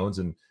Mac Jones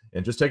and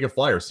just take a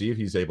flyer, see if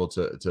he's able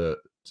to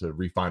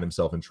refine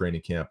himself in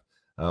training camp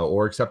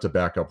or accept a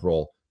backup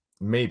role,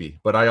 maybe.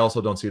 But I also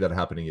don't see that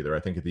happening either.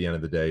 I think at the end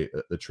of the day,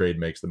 the trade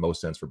makes the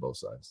most sense for both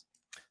sides.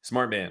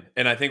 Smart man.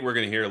 And I think we're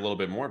going to hear a little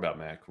bit more about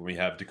Mac when we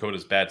have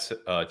Dakota's bad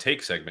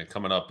take segment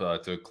coming up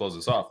to close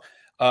us off.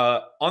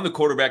 On the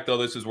quarterback, though,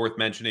 this is worth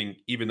mentioning,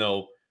 even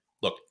though,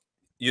 look,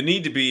 you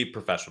need to be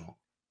professional,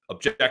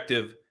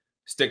 objective,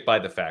 stick by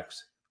the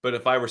facts. But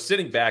if I were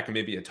sitting back in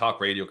maybe a talk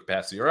radio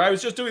capacity, or I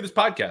was just doing this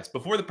podcast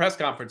before the press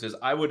conferences,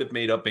 I would have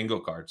made up bingo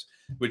cards,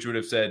 which would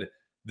have said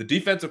the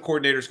defensive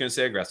coordinator is going to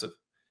say aggressive.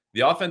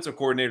 The offensive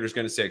coordinator is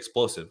going to say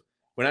explosive.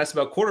 When asked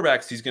about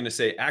quarterbacks, he's going to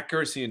say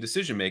accuracy and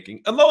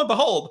decision-making. And lo and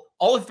behold,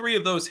 all 3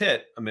 of those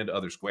hit amid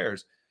other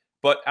squares.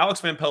 But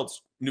Alex Van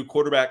Pelt's new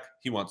quarterback,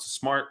 he wants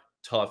smart,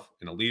 tough,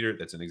 and a leader.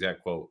 That's an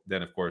exact quote.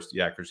 Then, of course,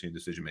 the accuracy and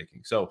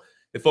decision-making. So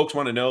if folks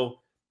want to know,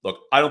 look,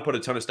 I don't put a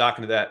ton of stock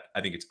into that.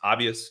 I think it's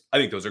obvious. I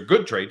think those are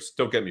good traits.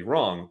 Don't get me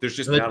wrong. There's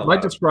just not a lot.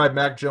 Might describe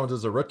Mac Jones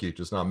as a rookie,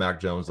 just not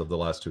Mac Jones of the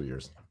last 2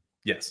 years.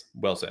 Yes,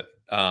 well said.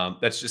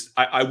 That's just,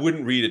 I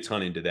wouldn't read a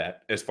ton into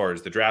that as far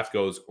as the draft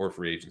goes or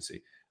free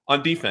agency.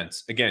 On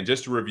defense, again,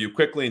 just to review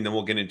quickly, and then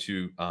we'll get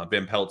into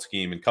Van Pelt's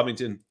scheme in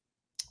Covington.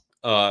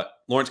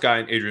 Lawrence Guy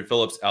and Adrian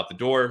Phillips out the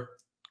door.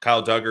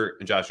 Kyle Duggar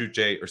and Josh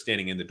Uche are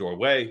standing in the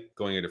doorway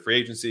going into free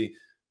agency.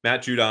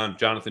 Matt Judon,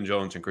 Jonathan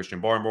Jones, and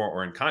Christian Barmore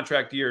are in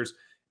contract years.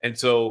 And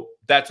so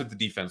that's what the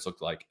defense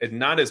looked like. It's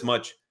not as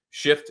much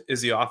shift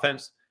as the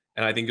offense.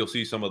 And I think you'll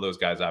see some of those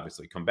guys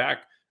obviously come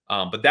back.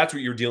 But that's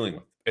what you're dealing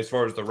with as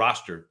far as the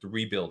roster, the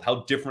rebuild.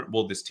 How different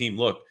will this team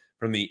look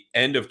from the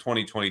end of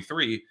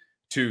 2023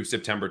 to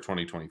September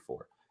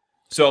 2024?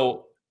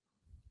 So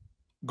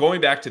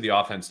going back to the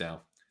offense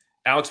now,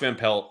 Alex Van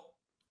Pelt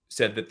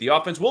said that the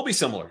offense will be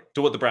similar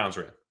to what the Browns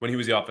ran when he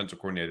was the offensive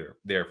coordinator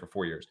there for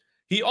 4 years.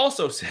 He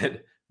also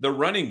said the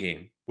running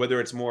game,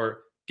 whether it's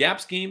more gap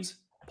schemes,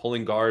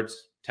 pulling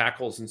guards,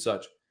 tackles, and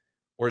such,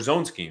 or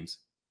zone schemes,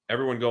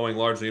 everyone going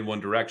largely in one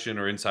direction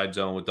or inside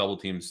zone with double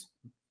teams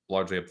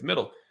largely up the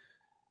middle,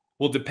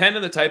 will depend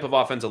on the type of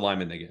offensive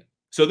lineman they get.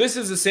 So this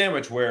is a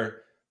sandwich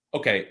where,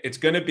 okay, it's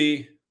going to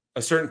be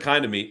a certain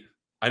kind of meat.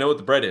 I know what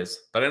the bread is,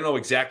 but I don't know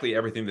exactly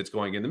everything that's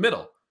going in the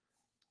middle.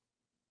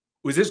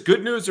 Was this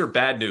good news or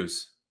bad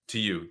news to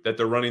you that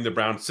they're running the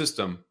Brown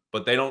system,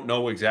 but they don't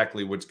know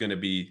exactly what's going to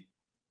be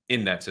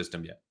in that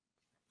system yet?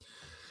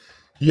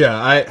 Yeah,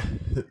 I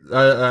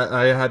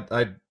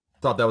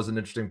thought that was an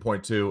interesting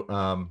point too.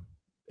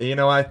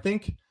 I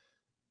think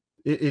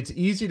it's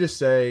easy to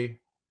say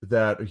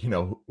that,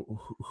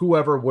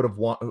 whoever would have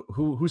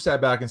who sat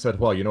back and said,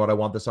 well, you know what I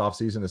want this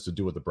offseason is to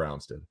do what the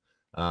Browns did.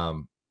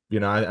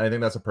 I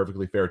think that's a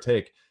perfectly fair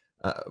take.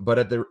 But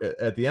at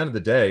the end of the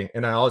day,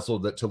 and I also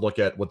to look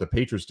at what the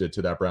Patriots did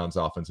to that Browns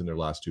offense in their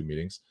last 2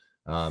 meetings,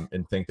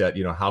 and think that,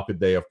 how could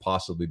they have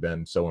possibly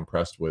been so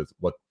impressed with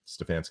what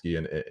Stefanski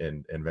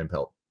and Van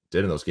Pelt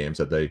did in those games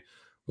that they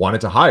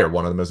wanted to hire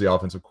one of them as the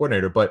offensive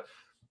coordinator. But,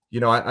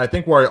 I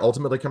think where I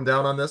ultimately come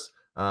down on this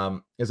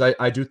is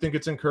I do think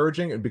it's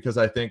encouraging, because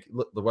I think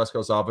the West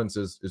Coast offense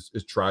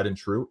is tried and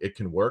true. It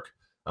can work.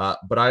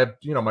 But I have,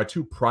 my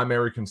 2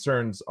 primary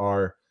concerns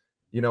are,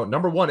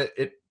 number one,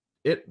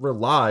 it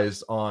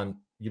relies on,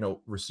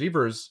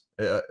 receivers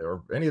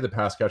or any of the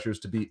pass catchers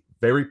to be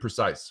very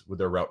precise with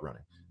their route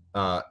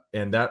running.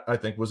 And that, I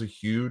think, was a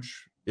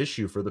huge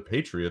issue for the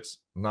Patriots.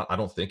 I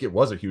don't think it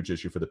was a huge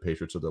issue for the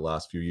Patriots over the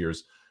last few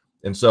years.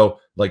 And so,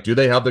 do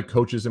they have the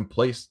coaches in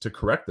place to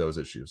correct those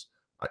issues?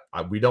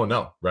 We don't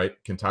know, right?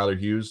 Can Tyler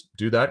Hughes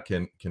do that?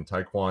 Can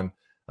Tyquan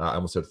I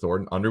almost said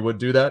Thornton, Underwood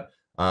do that?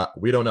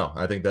 We don't know.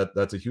 I think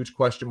that's a huge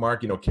question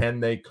mark. Can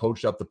they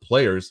coach up the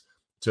players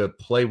to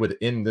play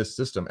within this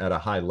system at a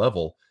high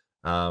level?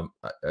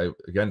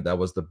 Again, that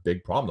was the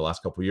big problem the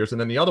last couple of years. And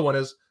then the other one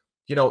is,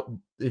 if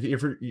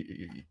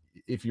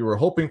you were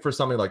hoping for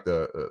something like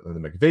the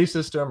McVay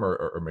system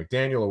or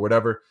McDaniel or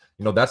whatever,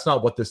 that's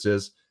not what this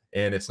is.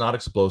 And it's not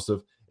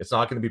explosive. It's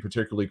not going to be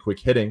particularly quick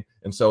hitting.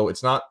 And so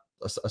it's not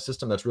a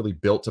system that's really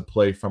built to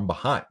play from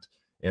behind.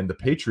 And the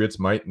Patriots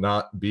might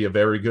not be a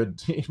very good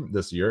team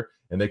this year,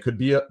 and they could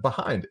be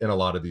behind in a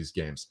lot of these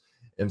games.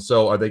 And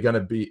so are they going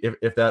to be,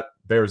 if that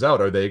bears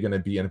out, are they going to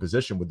be in a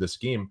position with this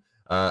scheme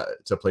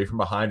to play from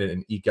behind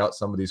and eke out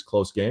some of these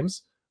close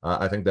games?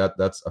 I think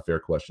that's a fair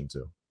question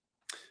too.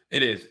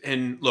 It is.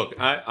 And look,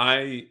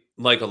 I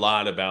like a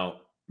lot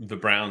about the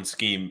Browns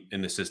scheme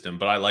in the system,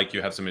 but I like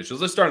you have some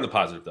issues. Let's start on the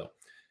positive though.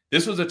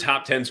 This was a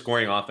top 10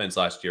 scoring offense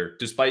last year,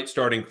 despite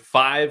starting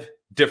 5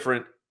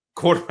 different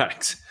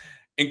quarterbacks,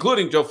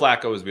 including Joe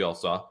Flacco, as we all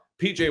saw,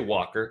 PJ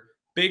Walker,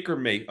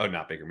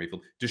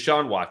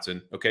 Deshaun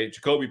Watson,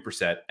 Jacoby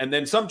Brissett, and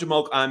then some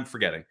Jamoke I'm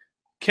forgetting.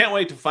 Can't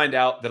wait to find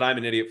out that I'm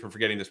an idiot for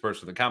forgetting this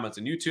person in the comments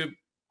on YouTube.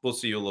 We'll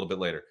see you a little bit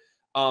later.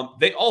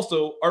 They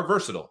also are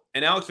versatile.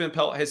 And Alex Van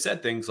Pelt has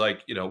said things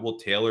like, we'll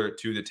tailor it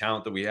to the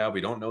talent that we have.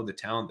 We don't know the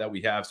talent that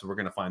we have, so we're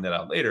going to find that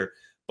out later.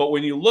 But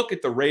when you look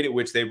at the rate at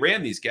which they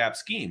ran these gap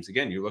schemes,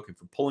 again, you're looking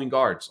for pulling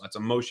guards, lots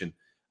of motion.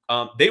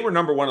 They were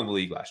number 1 in the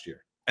league last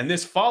year. And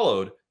this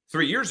followed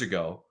 3 years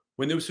ago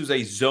when this was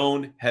a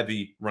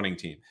zone-heavy running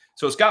team.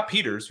 So Scott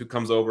Peters, who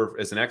comes over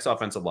as an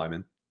ex-offensive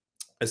lineman,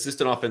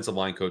 assistant offensive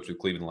line coach with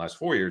Cleveland the last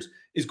 4 years,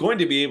 is going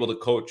to be able to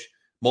coach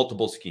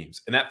multiple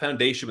schemes. And that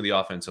foundation of the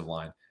offensive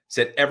line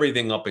set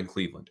everything up in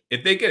Cleveland.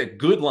 If they get a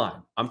good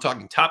line, I'm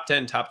talking top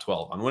 10, top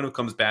 12, on when it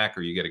comes back,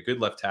 or you get a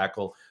good left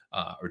tackle,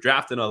 or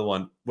draft another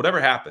one, whatever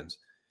happens,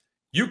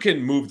 you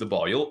can move the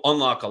ball. You'll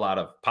unlock a lot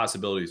of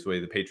possibilities the way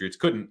the Patriots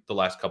couldn't the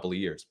last couple of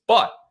years.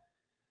 But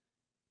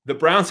the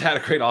Browns had a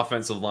great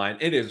offensive line.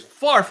 It is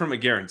far from a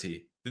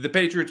guarantee that the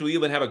Patriots will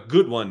even have a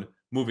good one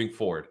moving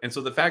forward. And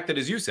so the fact that,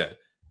 as you said,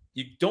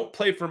 you don't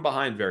play from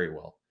behind very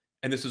well,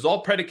 and this is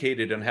all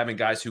predicated on having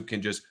guys who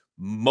can just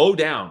mow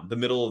down the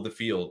middle of the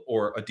field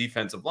or a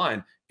defensive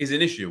line is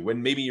an issue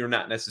when maybe you're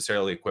not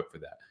necessarily equipped for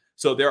that.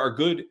 So there are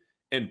good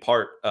and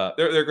there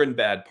are good and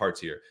bad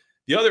parts here.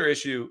 The other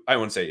issue, I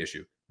won't say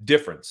issue,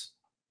 difference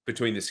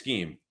between the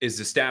scheme is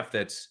the staff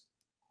that's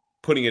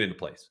putting it into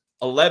place.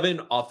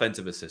 11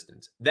 offensive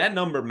assistants. That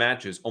number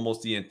matches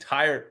almost the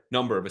entire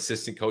number of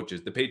assistant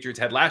coaches the Patriots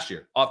had last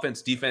year,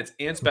 offense, defense,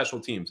 and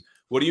special teams.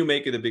 What do you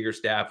make of the bigger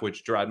staff,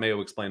 which Gerard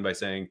Mayo explained by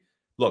saying,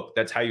 look,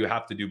 that's how you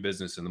have to do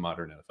business in the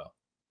modern NFL?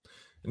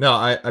 No,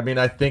 I mean,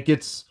 I think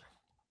it's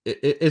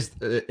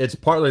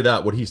partly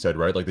that what he said,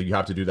 right? Like that you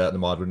have to do that in the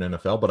modern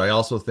NFL. But I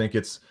also think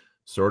it's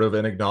sort of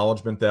an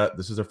acknowledgement that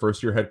this is a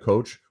first-year head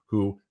coach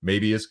who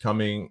maybe is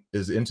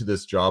into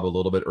this job a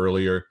little bit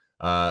earlier,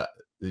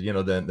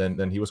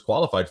 than he was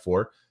qualified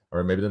for,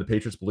 or maybe than the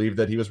Patriots believed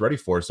that he was ready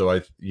for. So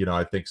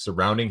I think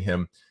surrounding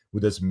him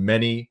with as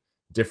many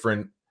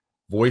different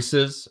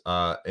voices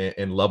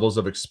and levels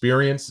of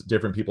experience,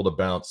 different people to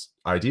bounce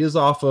ideas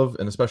off of,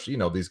 and especially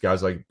these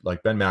guys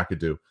like Ben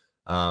McAdoo.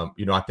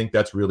 I think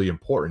that's really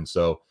important.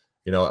 So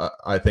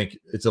I think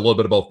it's a little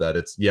bit of both that.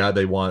 It's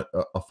they want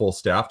a full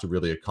staff to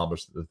really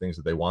accomplish the things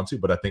that they want to,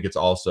 but I think it's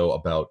also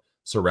about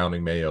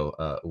surrounding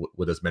Mayo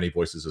with as many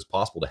voices as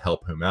possible to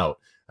help him out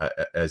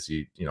as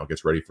he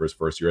gets ready for his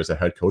first year as a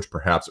head coach,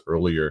 perhaps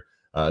earlier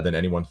than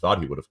anyone thought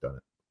he would have done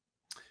it.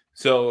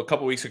 So a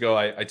couple weeks ago,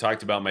 I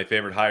talked about my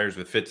favorite hires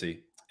with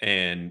Fitzy,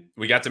 and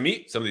we got to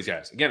meet some of these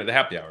guys again at the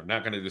happy hour. I'm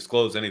not going to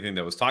disclose anything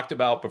that was talked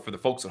about, but for the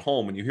folks at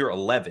home, when you hear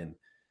 11,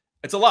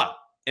 it's a lot,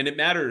 and it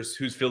matters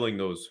who's filling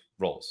those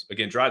roles.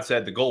 Again, Gerard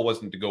said the goal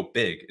wasn't to go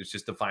big; it's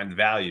just to find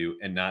value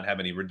and not have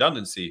any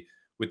redundancy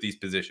with these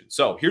positions.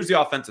 So here's the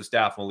offensive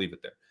staff. We'll leave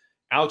it there.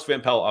 Alex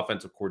Van Pelt,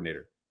 offensive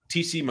coordinator.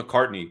 T.C.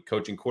 McCartney,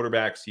 coaching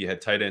quarterbacks. He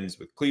had tight ends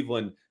with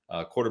Cleveland,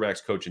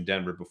 quarterbacks coach in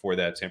Denver. Before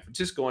that, San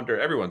Francisco under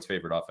everyone's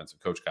favorite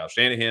offensive coach, Kyle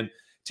Shanahan.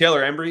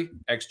 Taylor Embry,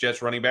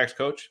 ex-Jets running backs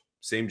coach.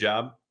 Same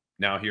job,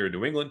 now here in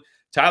New England.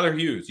 Tyler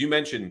Hughes, you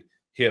mentioned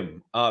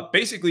him.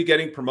 Basically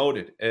getting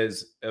promoted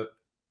as a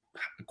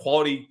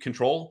quality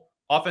control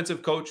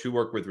offensive coach who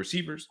worked with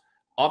receivers,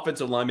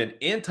 offensive linemen,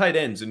 and tight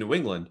ends in New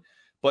England,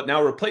 but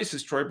now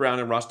replaces Troy Brown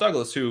and Ross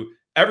Douglas, who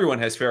everyone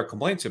has fair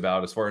complaints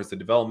about as far as the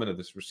development of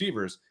this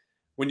receivers.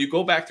 When you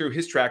go back through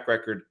his track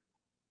record,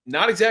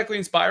 not exactly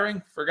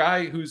inspiring for a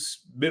guy who's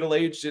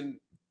middle-aged and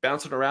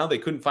bouncing around. They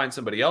couldn't find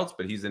somebody else,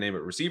 but he's the name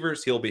at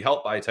receivers. He'll be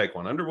helped by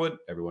Taekwon Underwood.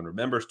 Everyone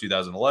remembers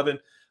 2011.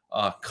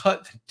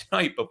 Cut the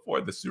night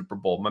before the Super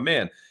Bowl, my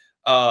man.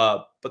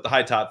 But the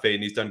high top fade,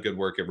 and he's done good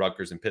work at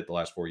Rutgers and Pitt the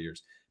last 4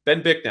 years.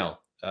 Ben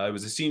Bicknell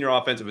was a senior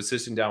offensive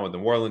assistant down with New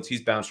Orleans.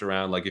 He's bounced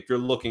around. Like if you're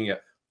looking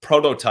at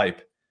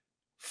prototype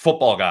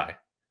football guy,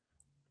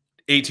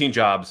 18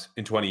 jobs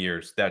in 20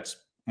 years, that's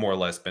more or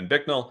less Ben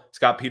Bicknell.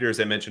 Scott Peters,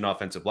 I mentioned,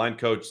 offensive line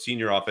coach,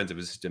 senior offensive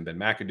assistant Ben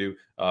McAdoo.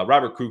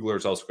 Robert Kugler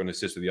is also going to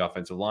assist with the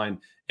offensive line,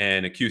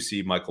 and a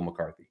QC, Michael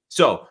McCarthy.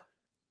 So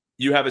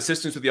You have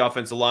assistance with the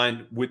offensive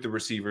line, with the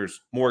receivers,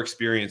 more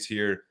experience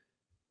here.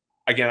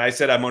 Again, I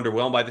said I'm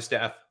underwhelmed by the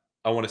staff.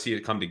 I want to see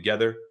it come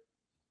together.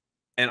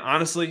 And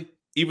honestly,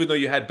 even though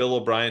you had Bill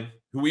O'Brien,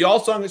 who we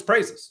all sung his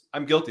praises,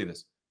 I'm guilty of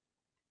this.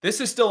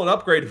 This is still an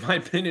upgrade, in my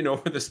opinion,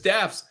 over the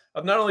staffs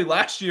of not only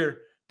last year,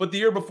 but the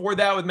year before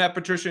that with Matt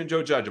Patricia and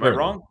Joe Judge. Am I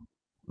wrong?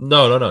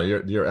 No.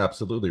 You're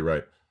absolutely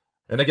right.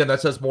 And again,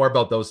 that says more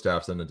about those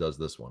staffs than it does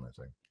this one, I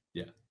think.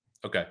 Yeah.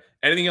 Okay.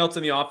 Anything else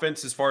in the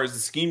offense as far as the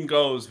scheme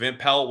goes? Van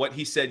Pelt, what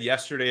he said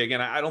yesterday. Again,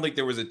 I don't think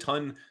there was a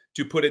ton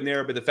to put in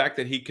there, but the fact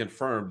that he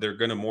confirmed they're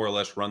going to more or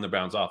less run the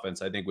Browns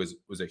offense, I think was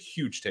a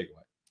huge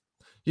takeaway.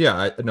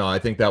 Yeah, I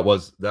think that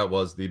was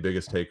the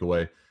biggest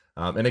takeaway.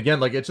 And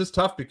again, like, it's just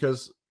tough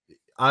because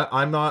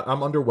I'm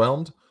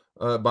underwhelmed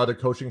by the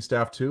coaching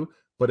staff too,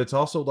 but it's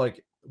also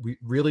like we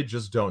really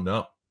just don't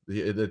know.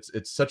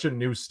 It's such a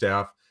new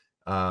staff,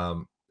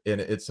 and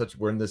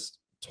we're in this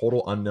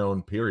total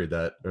unknown period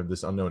or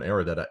this unknown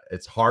era that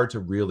it's hard to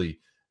really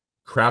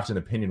craft an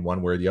opinion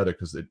one way or the other,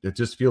 because it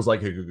just feels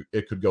like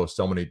it could go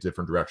so many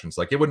different directions.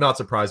 Like, it would not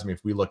surprise me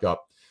if we look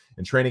up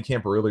in training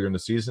camp earlier in the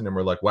season and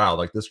we're like, wow,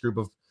 like this group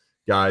of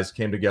guys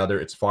came together,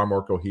 it's far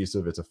more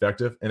cohesive, it's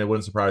effective, and it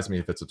wouldn't surprise me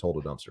if it's a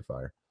total dumpster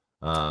fire.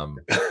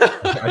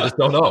 I just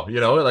don't know,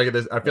 like it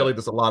is. I feel like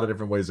there's a lot of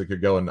different ways it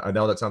could go, and I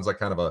know that sounds like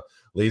kind of a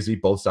lazy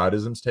both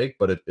sidisms take,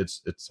 but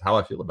it's how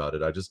I feel about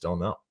it. I just don't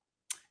know.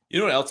 You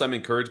know what else I'm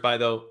encouraged by,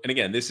 though? And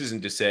again, this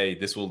isn't to say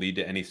this will lead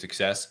to any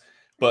success,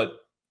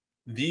 but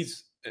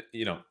these,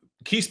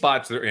 key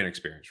spots, they're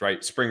inexperienced,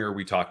 right? Springer,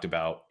 we talked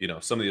about,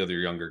 some of the other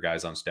younger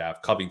guys on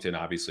staff. Covington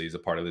obviously is a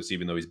part of this,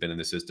 even though he's been in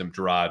the system.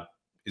 Gerard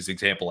is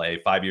example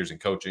A, 5 years in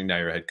coaching, now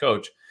you're a head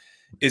coach.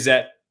 Is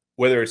that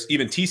whether it's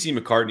even TC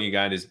McCartney, a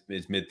guy in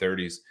his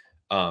mid-30s,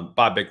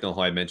 Bob Bicknell,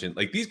 who I mentioned,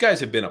 like, these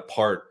guys have been a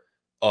part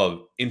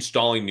of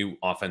installing new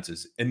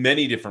offenses in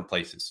many different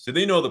places. So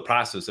they know the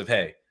process of,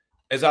 hey,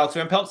 as Alex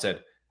Van Pelt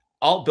said,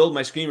 I'll build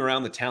my scheme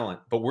around the talent,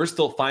 but we're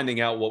still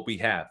finding out what we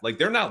have. Like,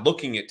 they're not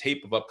looking at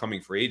tape of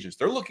upcoming free agents.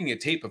 They're looking at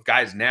tape of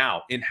guys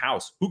now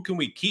in-house. Who can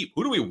we keep?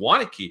 Who do we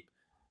want to keep?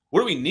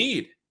 What do we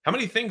need? How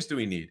many things do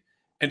we need?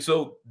 And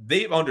so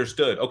they've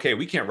understood, okay,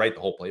 we can't write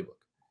the whole playbook.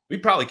 We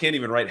probably can't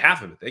even write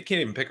half of it. They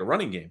can't even pick a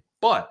running game.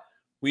 But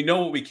we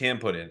know what we can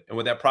put in and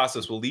what that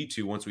process will lead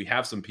to once we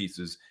have some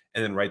pieces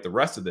and then write the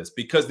rest of this,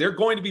 because they're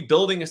going to be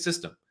building a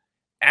system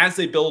as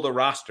they build a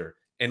roster.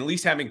 And at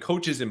least having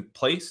coaches in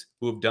place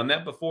who have done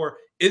that before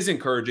is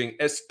encouraging,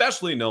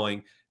 especially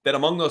knowing that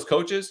among those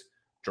coaches,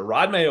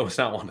 Gerard Mayo is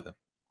not one of them.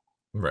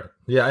 Right.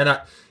 Yeah.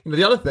 And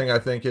the other thing I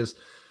think is,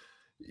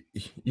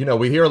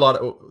 we've heard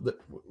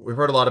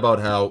a lot about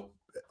how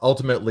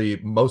ultimately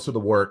most of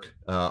the work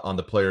on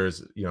the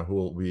players, who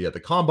will be at the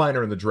combine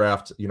or in the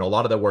draft, a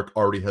lot of that work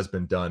already has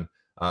been done,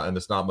 and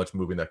there's not much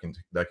moving that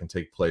can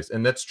take place.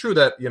 And that's true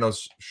that,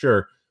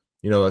 sure,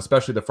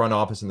 especially the front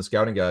office and the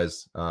scouting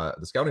guys, the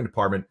scouting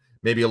department,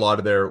 maybe a lot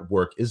of their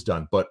work is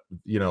done, but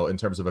in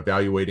terms of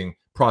evaluating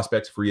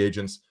prospects, free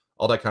agents,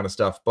 all that kind of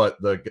stuff.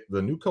 But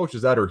the new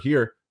coaches that are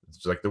here,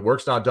 it's like the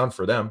work's not done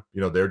for them.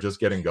 They're just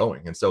getting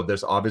going. And so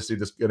there's obviously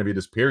going to be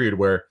this period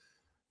where,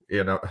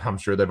 I'm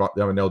sure they've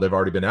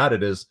already been at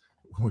it, is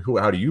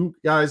how do you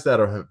guys that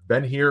have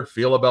been here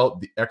feel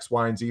about the X,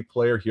 Y, and Z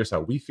player? Here's how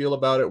we feel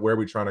about it. Where are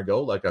we trying to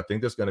go? Like, I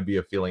think there's going to be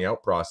a feeling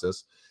out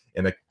process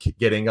and a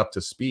getting up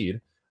to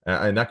speed,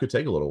 and that could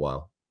take a little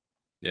while.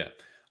 Yeah.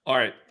 All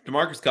right.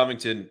 DeMarcus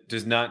Covington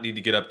does not need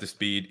to get up to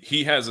speed.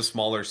 He has a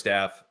smaller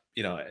staff.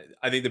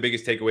 I think the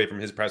biggest takeaway from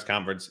his press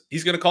conference,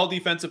 he's going to call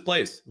defensive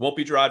plays. It won't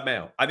be Gerard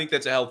Mayo. I think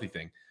that's a healthy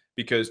thing,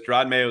 because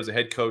Gerard Mayo as a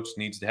head coach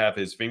needs to have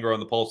his finger on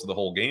the pulse of the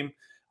whole game.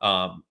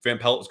 Van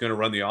Pelt is going to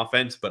run the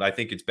offense, but I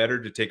think it's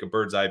better to take a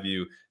bird's eye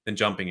view than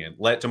jumping in.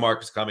 Let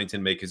DeMarcus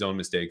Covington make his own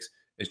mistakes,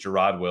 as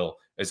Gerard will,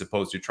 as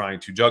opposed to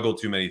trying to juggle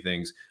too many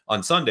things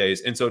on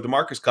Sundays. And so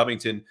DeMarcus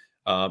Covington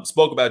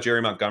spoke about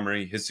Jerry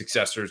Montgomery, his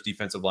successor's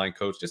defensive line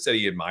coach, just said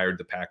he admired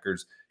the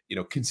Packers,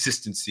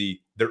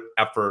 consistency, their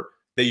effort.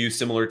 They use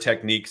similar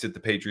techniques that the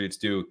Patriots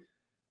do.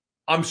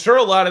 I'm sure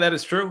a lot of that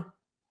is true.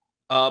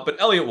 But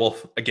Elliot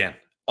Wolf, again,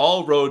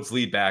 all roads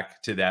lead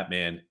back to that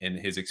man and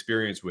his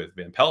experience with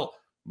Van Pelt,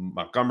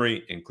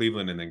 Montgomery, in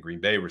Cleveland, and then Green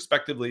Bay,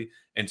 respectively.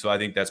 And so I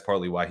think that's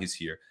partly why he's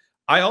here.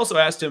 I also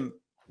asked him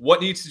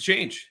what needs to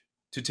change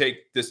to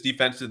take this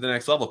defense to the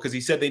next level, because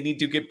he said they need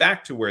to get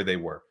back to where they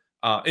were.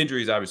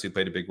 Injuries obviously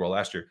played a big role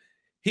last year.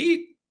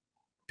 He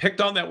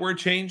picked on that word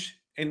change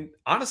and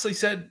honestly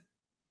said,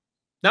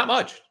 not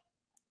much.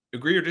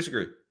 Agree or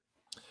disagree?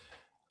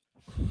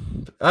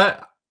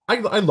 I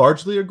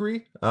largely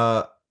agree.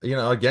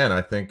 Again,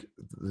 I think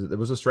it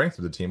was a strength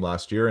of the team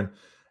last year,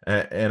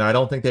 and I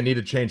don't think they need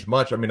to change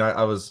much. I mean, I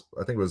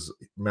think it was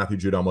Matthew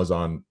Judon was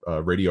on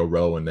Radio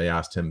Row, and they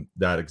asked him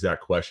that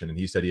exact question, and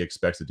he said he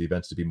expects the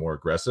defense to be more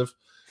aggressive,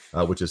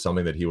 which is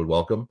something that he would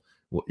welcome.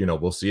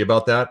 We'll see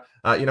about that.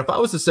 If I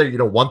was to say,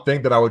 one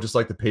thing that I would just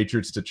like the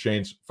Patriots to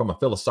change from a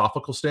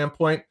philosophical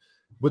standpoint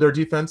with their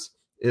defense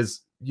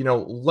is,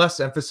 less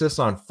emphasis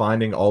on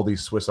finding all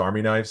these Swiss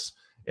Army knives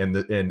and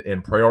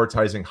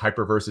prioritizing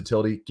hyper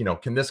versatility.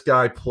 Can this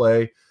guy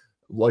play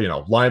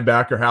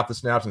linebacker half the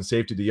snaps and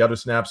safety the other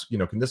snaps.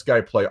 Can this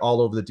guy play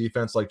all over the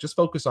defense? Like, just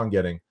focus on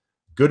getting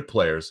good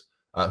players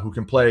who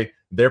can play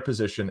their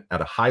position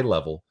at a high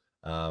level,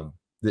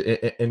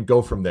 and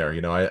go from there.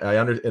 I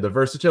understand the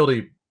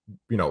versatility,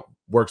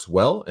 works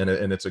well, and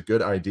it's a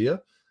good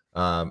idea.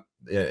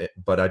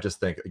 But I just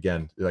think,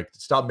 again, like,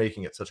 stop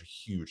making it such a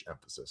huge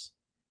emphasis.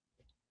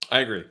 I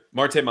agree.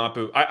 Marte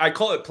Mapu, I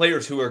call it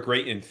players who are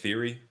great in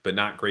theory, but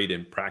not great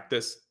in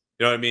practice.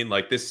 You know what I mean?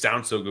 Like, this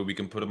sounds so good. We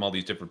can put him all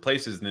these different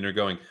places. And then they're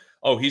going,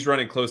 oh, he's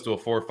running close to a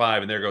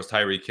 4.5. And there goes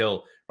Tyreek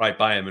Hill right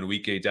by him in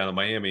week 8 down in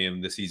Miami.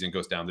 And the season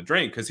goes down the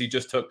drain because he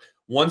just took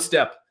one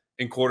step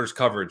in quarters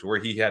coverage where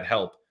he had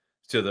help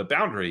to the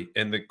boundary.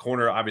 And the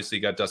corner obviously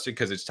got dusted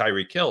because it's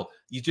Tyreek Hill.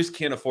 You just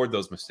can't afford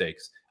those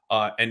mistakes.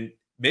 And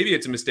maybe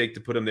it's a mistake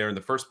to put him there in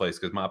the first place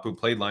because Mapu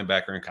played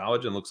linebacker in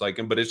college and looks like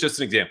him. But it's just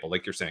an example,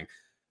 like you're saying.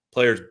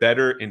 Players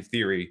better in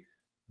theory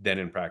than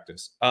in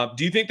practice.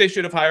 Do you think they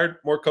should have hired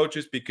more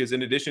coaches? Because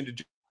in addition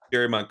to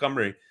Jerry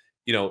Montgomery,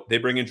 they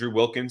bring in Drew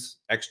Wilkins,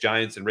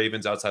 ex-Giants and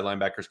Ravens outside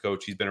linebackers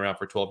coach. He's been around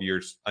for 12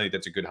 years. I think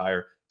that's a good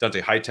hire.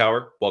 Dante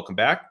Hightower, welcome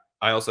back.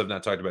 I also have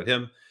not talked about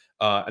him.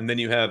 And then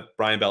you have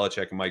Brian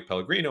Belichick and Mike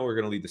Pellegrino who are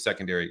going to lead the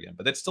secondary again.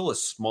 But that's still a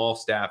small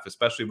staff,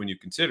 especially when you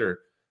consider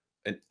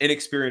an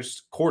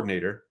inexperienced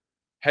coordinator,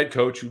 head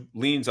coach who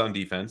leans on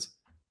defense,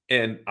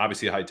 and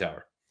obviously a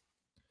Hightower.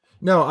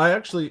 No, I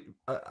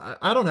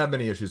don't have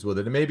many issues with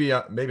it. And maybe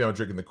I'm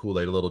drinking the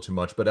Kool-Aid a little too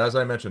much. But as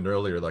I mentioned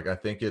earlier, like, I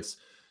think it's,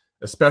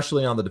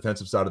 especially on the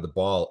defensive side of the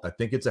ball, I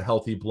think it's a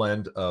healthy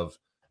blend of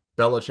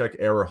Belichick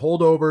era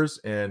holdovers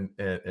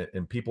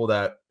and people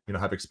that,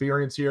 have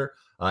experience here,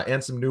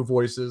 and some new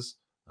voices.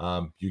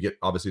 You get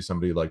obviously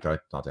somebody like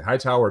Dante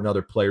Hightower,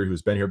 another player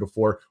who's been here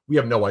before. We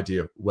have no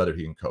idea whether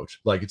he can coach.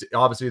 Like, it's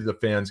obviously the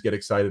fans get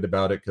excited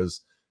about it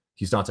because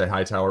he's Dante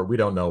Hightower. We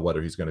don't know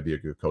whether he's going to be a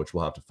good coach.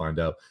 We'll have to find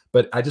out.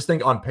 But I just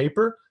think on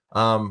paper,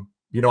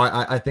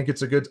 I think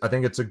it's a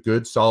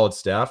good, solid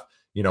staff.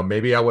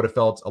 Maybe I would have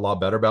felt a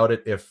lot better about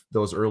it if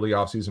those early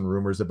offseason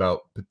rumors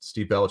about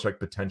Steve Belichick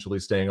potentially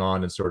staying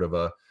on as sort of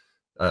a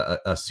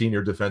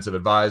senior defensive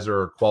advisor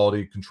or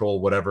quality control,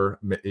 whatever,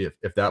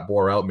 if that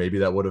bore out, maybe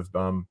that would have,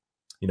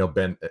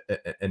 been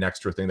an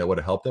extra thing that would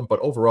have helped them. But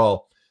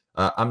overall,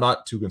 I'm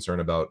not too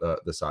concerned about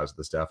the size of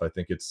the staff. I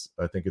think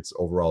it's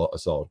overall a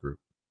solid group.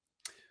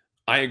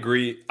 I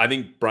agree. I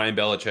think Brian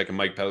Belichick and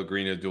Mike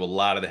Pellegrino do a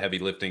lot of the heavy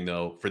lifting,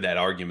 though, for that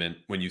argument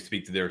when you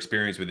speak to their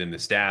experience within the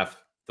staff,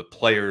 the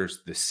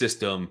players, the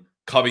system,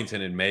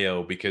 Covington and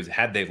Mayo, because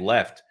had they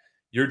left,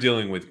 you're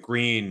dealing with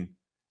green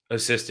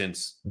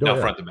assistants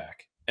front to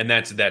back. And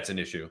that's an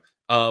issue.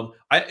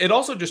 It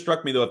also just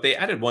struck me, though, if they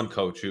added one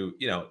coach who,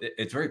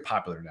 it's very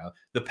popular now,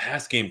 the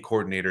pass game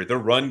coordinator, the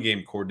run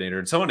game coordinator.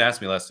 And someone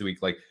asked me last week,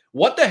 like,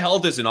 what the hell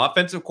does an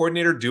offensive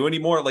coordinator do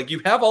anymore? Like, you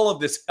have all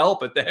of this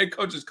help at the head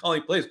coach is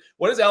calling plays.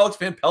 What is Alex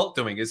Van Pelt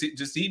doing? Does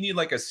he need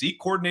like a seat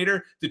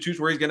coordinator to choose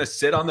where he's going to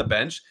sit on the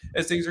bench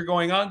as things are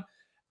going on?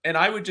 And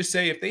I would just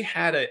say if they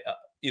had I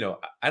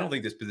don't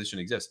think this position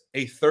exists,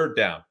 a third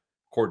down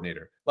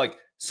coordinator, like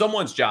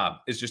someone's job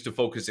is just to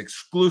focus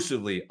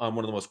exclusively on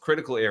one of the most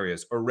critical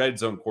areas, a red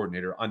zone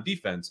coordinator on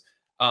defense.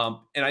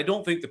 And I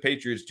don't think the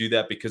Patriots do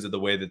that because of the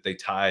way that they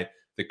tie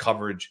the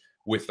coverage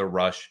with the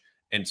rush.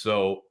 And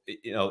so,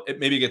 it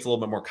maybe gets a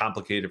little bit more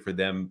complicated for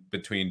them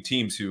between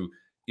teams who,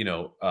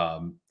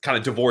 kind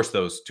of divorce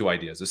those two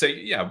ideas. They say,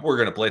 yeah, we're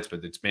going to blitz,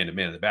 but it's man to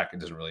man in the back. It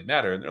doesn't really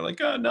matter. And they're like,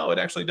 no, it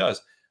actually does.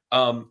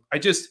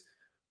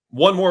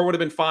 One more would have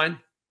been fine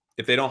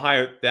if they don't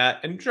hire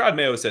that. And Gerard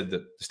Mayo said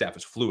that the staff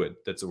is fluid.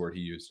 That's the word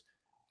he used.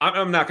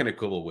 I'm not going to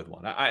quibble with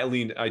one. I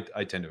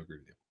tend to agree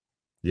with you.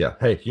 Yeah.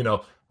 Hey,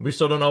 we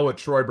still don't know what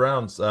Troy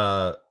Brown's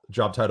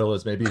job title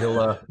is. Maybe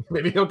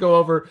he'll go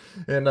over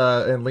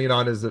and lean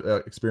on his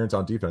experience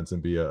on defense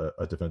and be a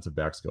defensive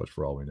backs coach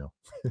for all we know.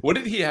 What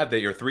did he have that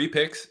year? 3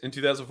 picks in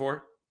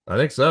 2004? I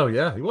think so.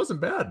 Yeah, he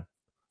wasn't bad.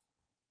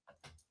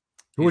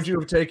 Who would you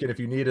have taken if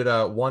you needed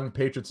one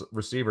Patriots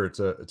receiver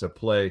to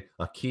play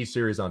a key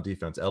series on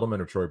defense, Edelman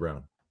or Troy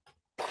Brown?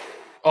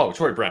 Oh,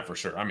 Troy Brown for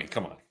sure. I mean,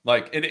 come on.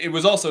 Like, it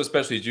was also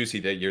especially juicy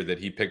that year that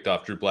he picked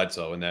off Drew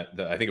Bledsoe, and I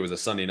think it was a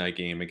Sunday night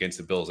game against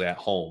the Bills at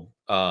home.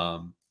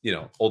 Old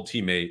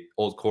teammate,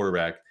 old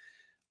quarterback.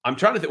 I'm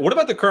trying to think. What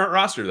about the current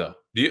roster, though?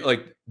 Do you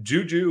like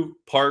Juju,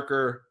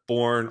 Parker,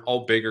 Bourne,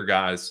 all bigger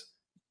guys?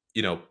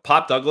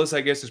 Pop Douglas,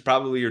 I guess, is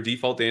probably your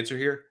default answer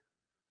here.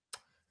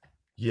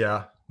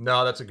 Yeah.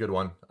 No, that's a good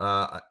one.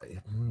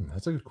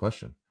 That's a good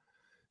question.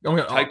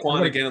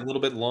 Taekwon again, a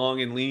little bit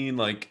long and lean,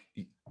 like.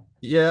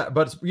 Yeah,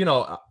 but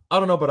I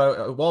don't know.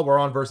 But while we're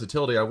on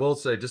versatility, I will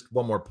say just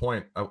one more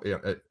point.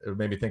 It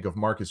made me think of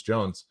Marcus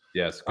Jones.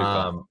 Yes. Good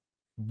call.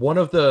 One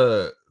of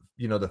the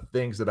the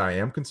things that I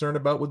am concerned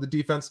about with the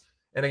defense,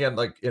 and again,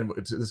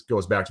 this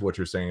goes back to what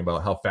you're saying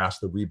about how fast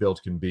the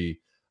rebuild can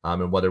be,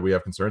 and whether we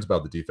have concerns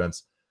about the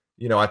defense.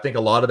 I think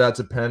a lot of that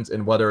depends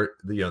on whether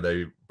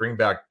they bring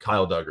back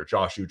Kyle Duggar,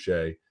 Josh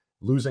Uche,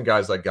 losing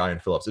guys like Guy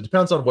and Phillips. It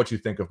depends on what you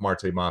think of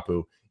Marte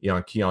Mapu,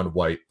 and Keon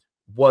White.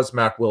 was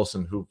Mac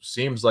Wilson, who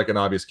seems like an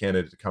obvious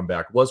candidate to come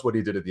back, was what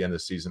he did at the end of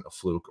the season a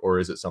fluke, or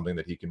is it something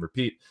that he can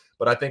repeat?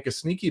 But I think a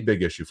sneaky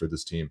big issue for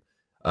this team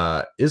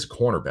is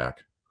cornerback,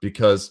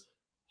 because,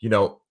 you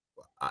know,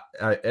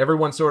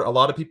 everyone a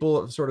lot of people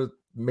have sort of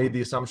made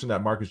the assumption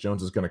that Marcus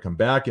Jones is going to come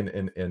back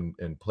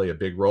and play a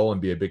big role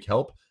and be a big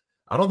help.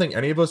 I don't think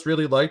any of us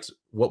really liked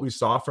what we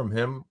saw from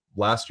him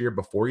last year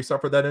before he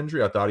suffered that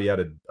injury. I thought he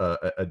had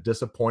a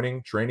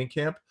disappointing training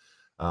camp.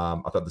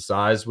 I thought the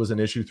size was an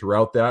issue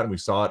throughout that, and we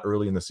saw it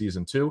early in the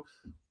season too.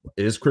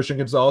 Is Christian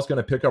Gonzalez going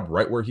to pick up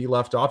right where he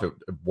left off? It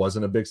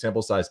wasn't a big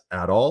sample size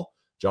at all.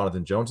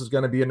 Jonathan Jones is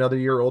going to be another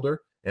year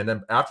older. And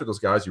then after those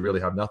guys, you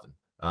really have nothing.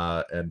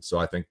 And so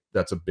I think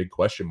that's a big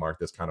question mark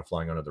that's kind of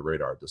flying under the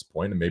radar at this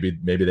point. And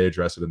maybe they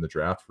address it in the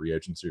draft, free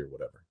agency, or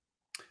whatever.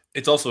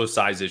 It's also a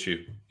size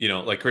issue. You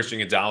know, like Christian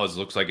Gonzalez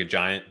looks like a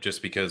giant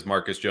just because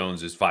Marcus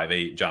Jones is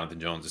 5'8", Jonathan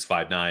Jones is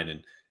 5'9".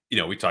 And, you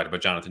know, we talked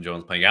about Jonathan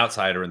Jones playing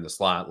outside or in the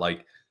slot.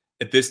 Like,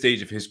 at this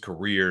stage of his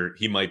career,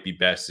 he might be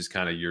best as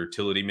kind of your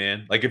utility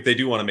man. Like, if they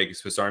do want to make a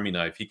Swiss Army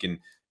knife, he can,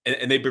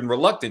 and they've been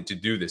reluctant to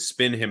do this,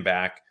 spin him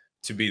back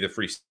to be the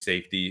free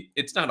safety.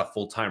 It's not a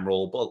full-time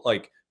role, but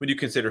like when you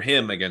consider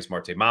him against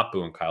Marte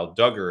Mapu and Kyle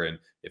Duggar, and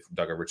if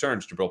Duggar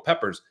returns, Jabril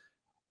Peppers,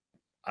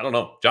 I don't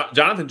know.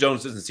 Jonathan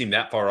Jones doesn't seem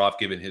that far off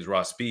given his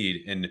raw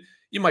speed, and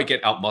you might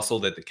get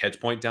out-muscled at the catch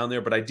point down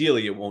there, but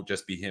ideally it won't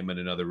just be him and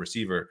another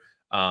receiver.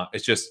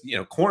 It's just, you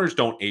know, corners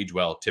don't age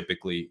well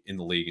typically in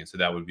the league, and so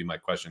that would be my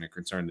question and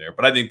concern there.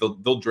 But I think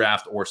they'll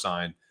draft or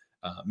sign,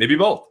 maybe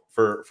both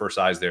for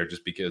size there,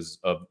 just because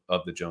of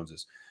the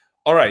Joneses.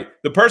 All right,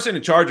 the person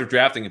in charge of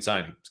drafting and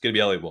signing is going to be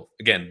Elliot Wolf.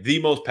 Again,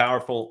 the most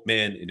powerful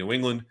man in New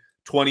England,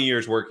 20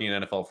 years working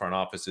in NFL front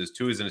offices,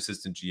 2 as an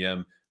assistant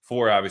GM,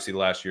 4 obviously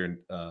last year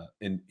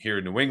here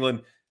in New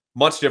England.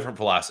 Much different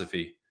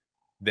philosophy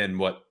than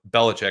what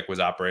Belichick was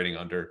operating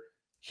under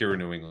here in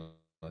New England.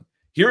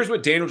 Here's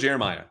what Daniel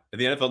Jeremiah of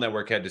the NFL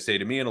Network had to say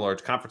to me in a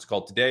large conference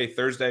call today,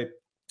 Thursday,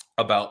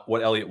 about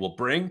what Elliott will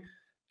bring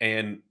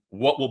and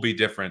what will be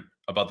different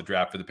about the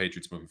draft for the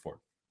Patriots moving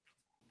forward.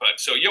 But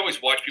so you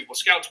always watch people.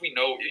 Scouts, we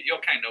know,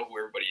 you'll kind of know who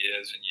everybody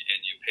is, and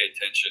you pay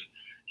attention.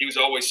 He was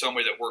always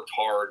somebody that worked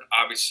hard.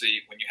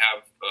 Obviously, when you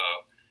have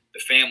the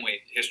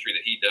family history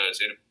that he does,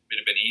 it'd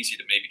have been easy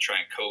to maybe try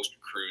and coast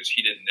and cruise.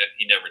 He didn't.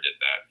 He never did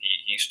that.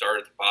 He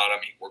started at the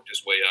bottom. He worked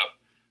his way up.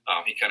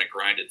 He kind of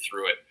grinded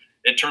through it.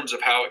 In terms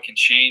of how it can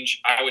change,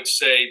 I would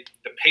say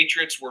the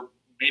Patriots were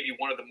maybe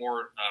one of the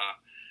more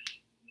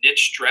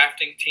niche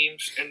drafting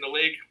teams in the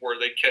league, where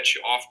they catch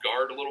you off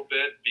guard a little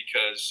bit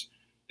because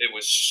it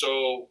was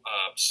so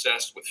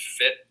obsessed with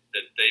fit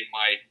that they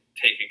might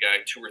take a guy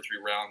 2 or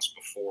 3 rounds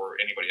before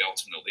anybody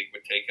else in the league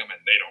would take him,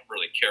 and they don't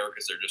really care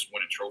because they're just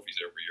winning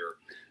trophies every year.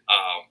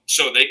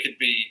 So they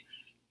could be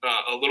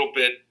a little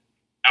bit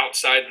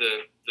outside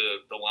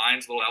the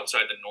lines, a little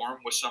outside the norm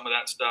with some of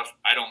that stuff.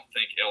 I don't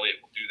think Elliott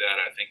will do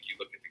that. I think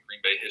you look at the Green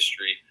Bay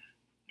history,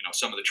 you know,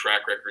 some of the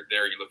track record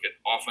there. You look at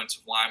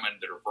offensive linemen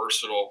that are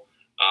versatile.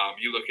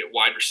 You look at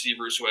wide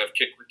receivers who have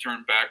kick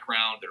return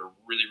background that are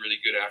really,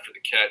 really good after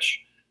the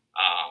catch.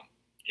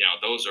 You know,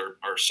 those are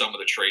some of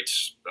the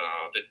traits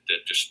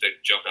that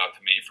jump out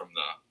to me from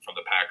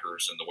the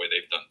Packers and the way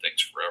they've done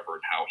things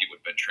forever, and how he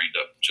would have been trained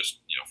up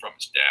just, you know, from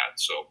his dad.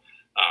 So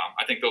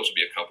I think those would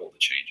be a couple of the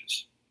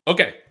changes.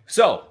 Okay,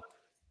 so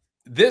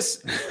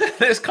this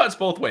cuts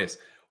both ways.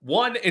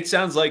 One, it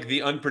sounds like the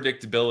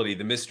unpredictability,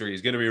 the mystery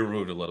is going to be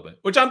removed a little bit,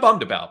 which I'm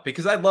bummed about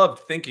because I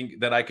loved thinking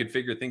that I could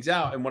figure things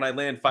out. And when I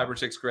land 5 or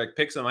 6 correct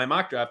picks on my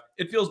mock draft,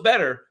 it feels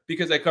better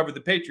because I covered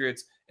the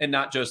Patriots and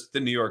not just the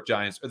New York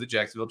Giants or the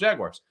Jacksonville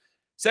Jaguars.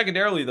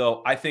 Secondarily,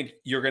 though, I think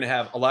you're going to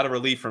have a lot of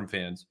relief from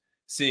fans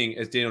seeing,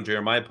 as Daniel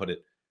Jeremiah put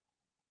it,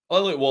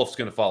 Elliott Wolf's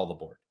going to follow the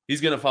board. He's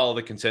going to follow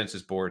the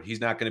consensus board.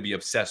 He's not going to be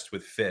obsessed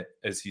with fit,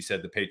 as he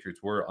said the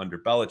Patriots were under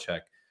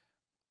Belichick.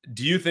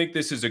 Do you think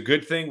this is a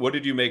good thing? What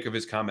did you make of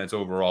his comments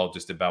overall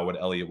just about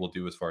what Elliott will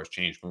do as far as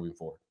change moving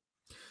forward?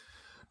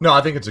 No,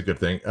 I think it's a good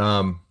thing.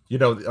 You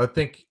know, I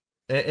think,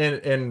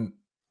 and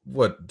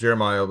what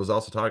Jeremiah was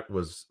also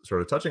was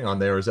sort of touching on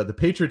there is that the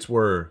Patriots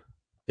were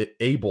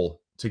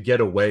able to get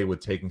away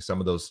with taking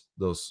some of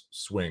those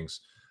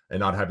swings and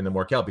not having them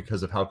work out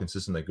because of how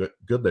consistently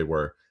good they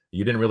were.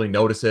 You didn't really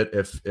notice it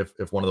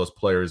if one of those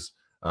players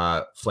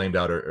flamed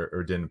out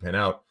or didn't pan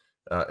out.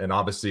 And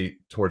obviously,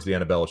 towards the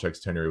end of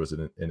Belichick's tenure, it was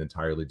an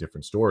entirely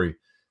different story.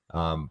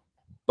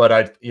 But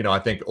I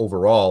think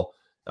overall,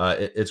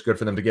 it's good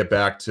for them to get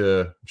back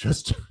to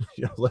just,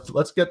 you know,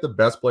 let's get the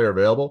best player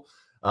available.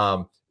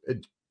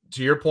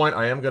 To your point,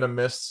 I am going to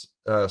miss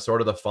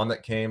sort of the fun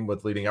that came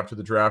with leading up to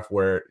the draft,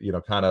 where, you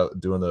know, kind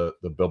of doing the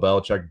Bill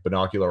Belichick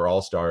binocular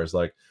all stars,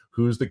 like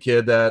who's the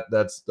kid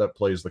that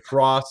plays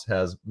lacrosse,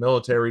 has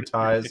military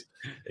ties,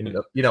 and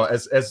you know,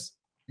 as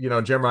you know,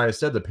 Jeremiah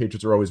said, the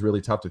Patriots are always really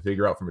tough to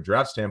figure out from a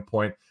draft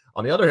standpoint.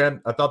 On the other hand,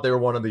 I thought they were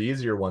one of the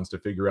easier ones to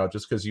figure out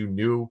just because you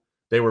knew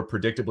they were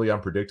predictably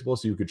unpredictable.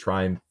 So you could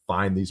try and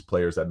find these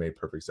players that made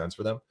perfect sense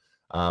for them.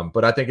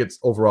 But I think it's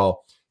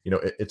overall, you know,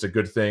 it's a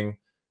good thing,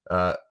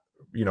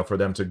 you know, for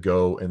them to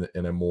go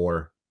in a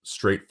more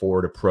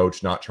straightforward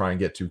approach, not try and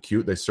get too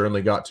cute. They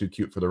certainly got too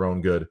cute for their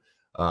own good,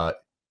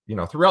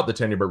 throughout the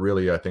tenure, but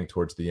really, I think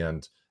towards the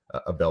end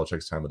of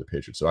Belichick's time with the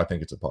Patriots. So I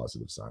think it's a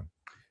positive sign.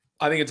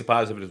 I think it's a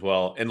positive as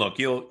well. And look,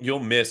 you'll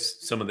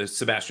miss some of the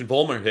Sebastian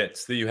Vollmer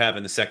hits that you have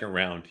in the second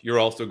round. You're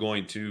also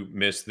going to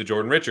miss the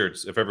Jordan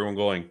Richards. If everyone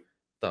going,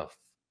 what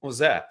was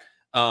that?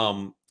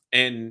 And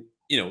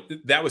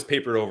that was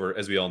papered over,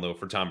 as we all know,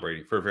 for Tom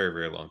Brady for a very,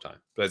 very long time.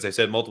 But as I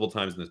said multiple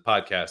times in this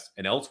podcast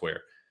and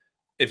elsewhere,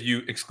 if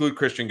you exclude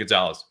Christian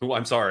Gonzalez, who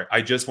I'm sorry,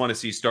 I just want to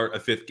see start a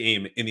 5th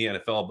game in the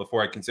NFL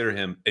before I consider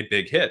him a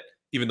big hit,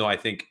 even though I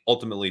think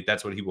ultimately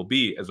that's what he will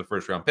be as a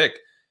first-round pick.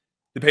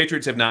 The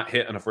Patriots have not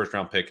hit on a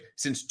first-round pick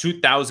since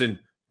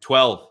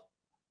 2012.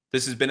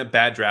 This has been a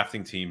bad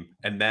drafting team,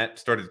 and that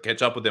started to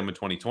catch up with them in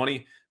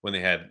 2020 when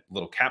they had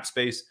little cap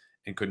space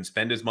and couldn't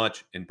spend as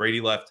much, and Brady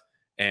left,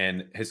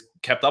 and has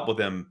kept up with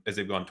them as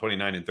they've gone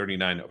 29 and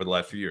 39 over the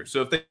last few years.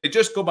 So if they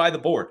just go by the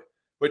board,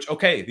 which,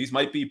 okay, these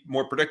might be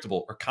more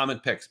predictable or common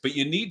picks, but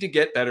you need to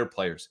get better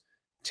players,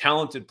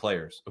 talented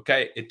players,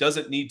 okay? It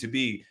doesn't need to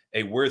be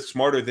a we're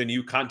smarter than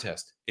you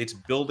contest. It's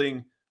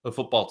building a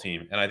football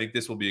team, and I think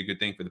this will be a good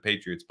thing for the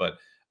Patriots, but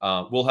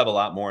we'll have a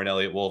lot more in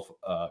Elliott Wolf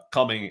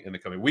coming in the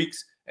coming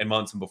weeks and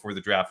months and before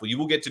the draft. Well, you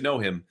will get to know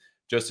him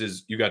just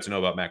as you got to know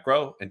about Matt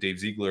Groh and Dave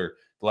Ziegler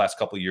the last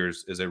couple of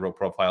years as I wrote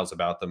profiles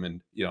about them.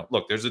 And,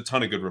 look, there's a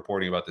ton of good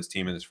reporting about this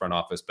team in this front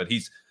office, but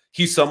he's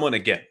someone,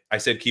 again, I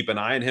said keep an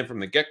eye on him from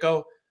the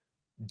get-go.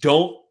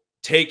 Don't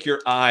take your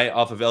eye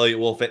off of Elliott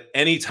Wolf at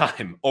any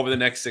time over the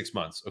next 6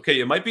 months. Okay,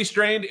 it might be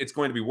strained. It's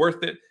going to be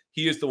worth it.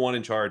 He is the one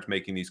in charge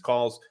making these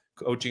calls,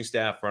 coaching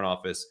staff, front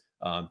office,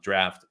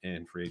 draft,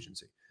 and free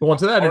agency. Well,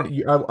 to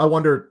that, I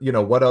wonder,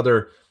 what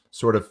other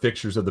sort of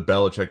fixtures of the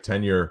Belichick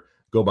tenure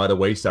go by the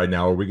wayside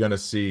now? Are we going to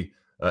see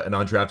an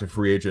undrafted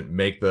free agent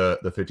make the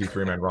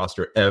 53-man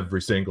roster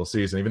every single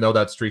season, even though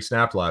that streak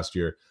snapped last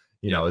year?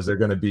 Is there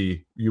going to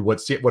be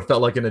what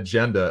felt like an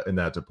agenda in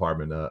that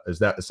department? Is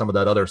that some of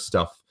that other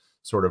stuff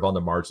sort of on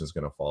the margins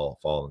going to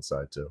fall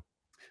inside too?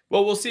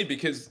 Well, we'll see,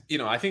 because,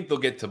 I think they'll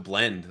get to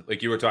blend,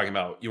 like you were talking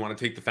about. You want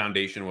to take the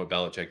foundation of what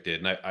Belichick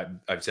did. And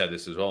I've said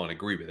this as well and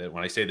agree with it.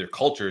 When I say their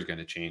culture is going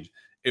to change,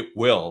 it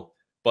will.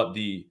 But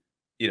the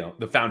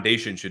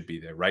foundation should be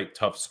there, right?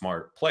 Tough,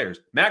 smart players.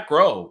 Matt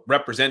Groh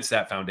represents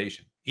that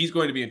foundation. He's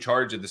going to be in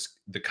charge of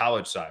the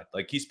college side.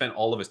 Like, he spent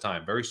all of his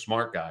time, very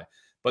smart guy.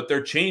 But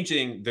they're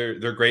changing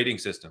their grading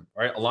system,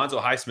 right?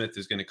 Alonzo Highsmith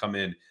is going to come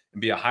in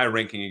and be a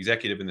high-ranking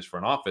executive in this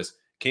front office.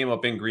 Came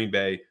up in Green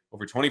Bay,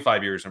 over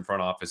 25 years in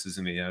front offices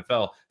in the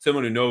NFL.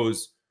 Someone who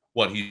knows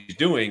what he's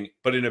doing,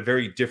 but in a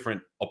very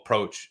different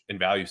approach and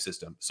value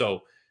system.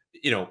 So,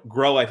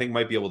 Groh, I think,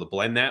 might be able to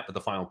blend that, but the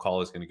final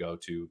call is going to go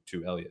to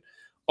Elliott.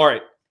 All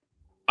right.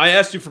 I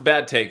asked you for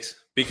bad takes,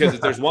 because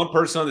if there's one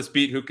person on this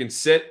beat who can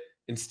sit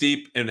and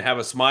steep and have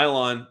a smile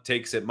on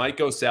takes that might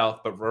go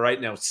south, but for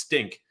right now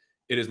stink,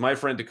 it is my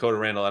friend Dakota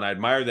Randall, and I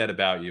admire that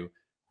about you.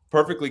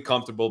 Perfectly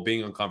comfortable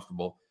being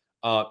uncomfortable.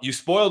 You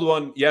spoiled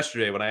one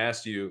yesterday when I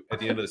asked you at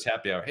the end of this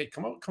happy hour, hey,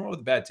 come on with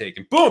a bad take.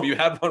 And boom, you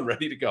had one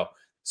ready to go.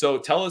 So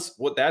tell us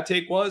what that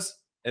take was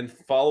and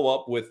follow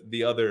up with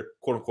the other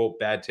quote unquote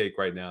bad take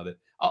right now that,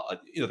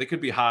 they could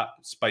be hot,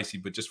 spicy,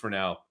 but just for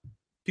now,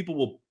 people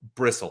will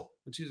bristle.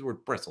 Let's use the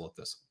word bristle at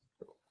this.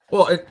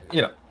 Well,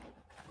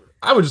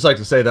 I would just like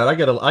to say that I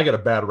get a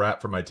bad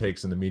rap for my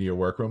takes in the media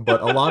workroom,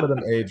 but a lot of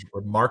them age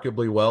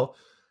remarkably well.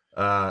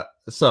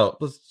 So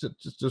let's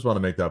just want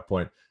to make that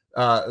point.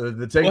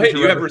 The take. Well, hey, do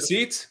you have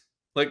receipts?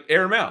 Like,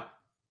 air them out.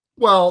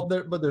 Well,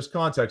 but there's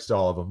context to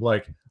all of them.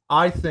 Like,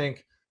 I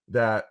think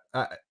that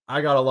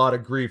I got a lot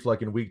of grief,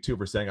 like in week 2,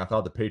 for saying I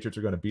thought the Patriots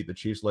were going to beat the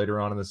Chiefs later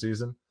on in the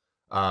season.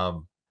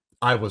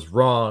 I was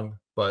wrong,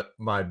 but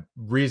my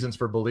reasons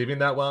for believing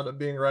that wound up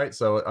being right.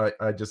 So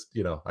I just,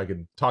 I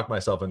can talk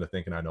myself into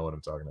thinking I know what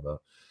I'm talking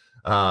about.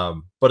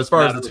 But as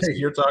far as the take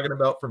you're talking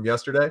about from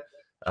yesterday,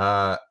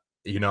 I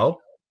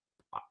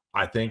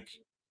think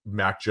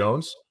Mac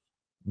Jones,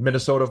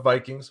 Minnesota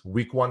Vikings,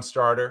 week 1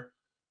 starter,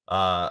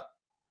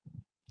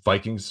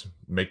 Vikings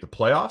make the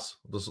playoffs.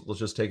 Let's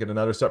just take it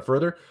another step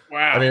further.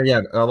 Wow. I mean,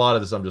 again, a lot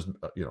of this, I'm just,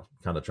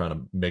 kind of trying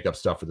to make up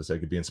stuff for the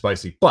sake of being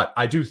spicy, but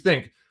I do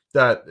think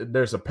that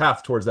there's a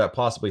path towards that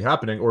possibly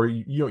happening, or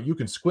you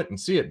can squint and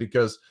see it,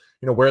 because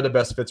where are the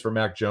best fits for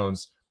Mac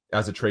Jones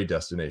as a trade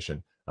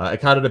destination. It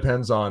kind of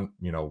depends on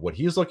what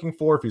he's looking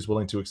for, if he's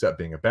willing to accept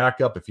being a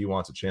backup, if he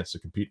wants a chance to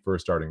compete for a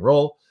starting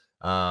role,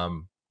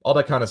 all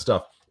that kind of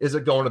stuff. Is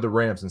it going to the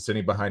Rams and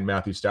sitting behind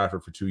Matthew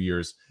Stafford for 2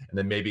 years and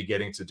then maybe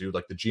getting to do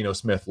like the Geno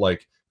Smith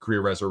like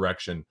career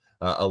resurrection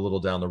a little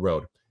down the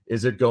road?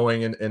 Is it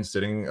going and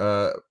sitting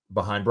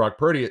behind Brock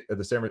Purdy at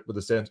the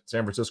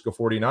San Francisco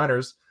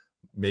 49ers,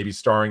 maybe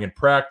starring in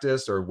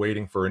practice or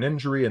waiting for an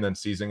injury and then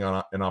seizing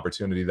on an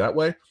opportunity that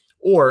way?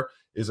 Or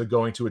is it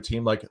going to a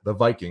team like the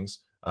Vikings,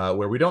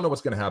 where we don't know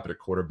what's going to happen at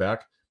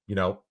quarterback?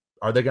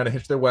 Are they going to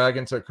hitch their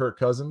wagon to Kirk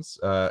Cousins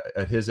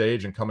at his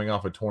age and coming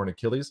off a torn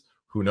Achilles?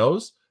 Who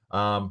knows?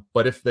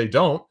 But if they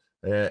don't,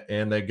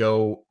 and they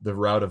go the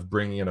route of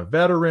bringing in a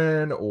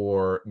veteran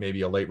or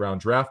maybe a late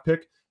round draft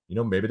pick,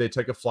 maybe they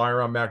take a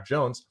flyer on Mac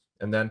Jones.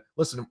 And then,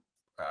 listen,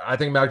 I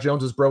think Mac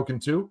Jones is broken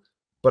too,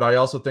 but I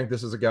also think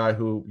this is a guy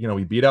who,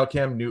 he beat out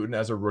Cam Newton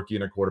as a rookie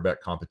in a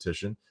quarterback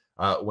competition.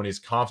 When he's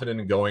confident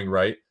in going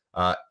right,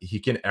 he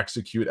can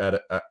execute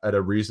at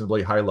a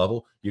reasonably high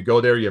level. You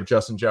go there, you have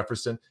Justin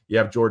Jefferson, you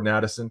have Jordan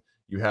Addison,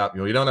 you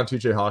don't have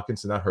TJ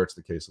Hawkins, and that hurts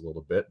the case a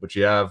little bit, but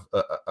you have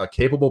a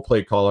capable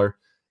play caller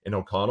in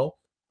O'Connell.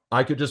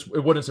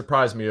 It wouldn't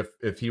surprise me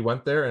if he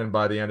went there, and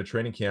by the end of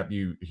training camp,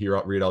 you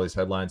read all these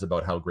headlines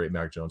about how great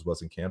Mac Jones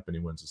was in camp, and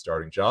he wins the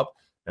starting job,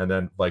 and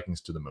then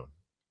Vikings to the moon.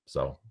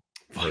 So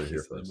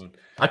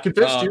I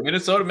convinced you.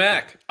 Minnesota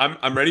Mac.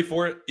 I'm ready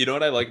for it. You know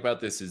what I like about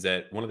this is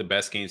that one of the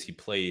best games he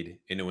played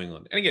in New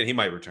England, and again, he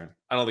might return.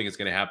 I don't think it's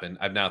going to happen.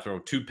 I've now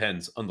thrown 2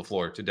 pens on the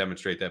floor to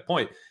demonstrate that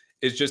point,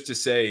 is just to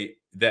say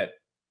that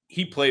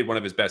he played one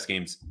of his best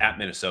games at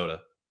Minnesota,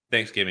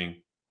 Thanksgiving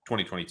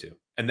 2022.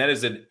 And that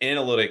is an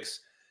analytics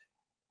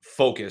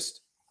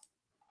focused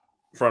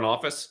front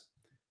office.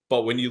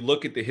 But when you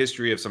look at the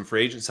history of some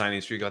free agent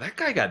signings, you go, that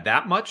guy got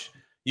that much?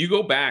 You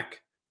go back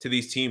to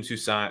these teams who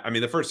signed. I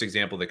mean, the first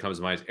example that comes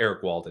to mind is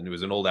Eric Walden, who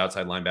was an old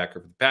outside linebacker for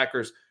the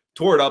Packers,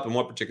 tore it up in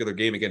one particular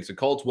game against the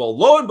Colts. Well,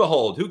 lo and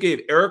behold, who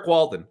gave Eric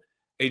Walden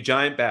a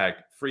giant bag?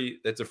 Free.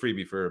 That's a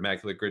freebie for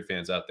Immaculate Grid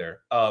fans out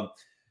there.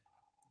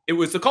 It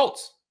was the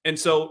Colts. And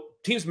so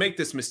teams make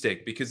this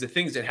mistake because the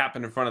things that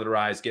happen in front of their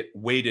eyes get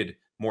weighted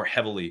more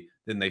heavily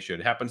than they should.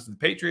 It happens to the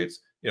Patriots.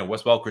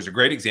 Wes Welker is a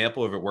great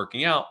example of it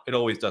working out. It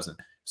always doesn't.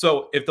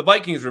 So if the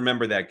Vikings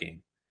remember that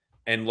game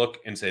and look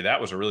and say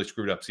that was a really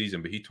screwed up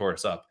season, but he tore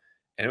us up,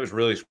 and it was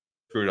really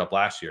screwed up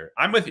last year,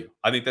 I'm with you.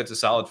 I think that's a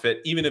solid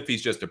fit, even if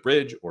he's just a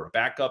bridge or a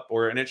backup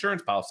or an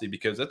insurance policy,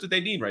 because that's what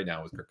they need right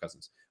now with Kirk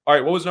Cousins. All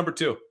right, what was number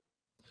 2?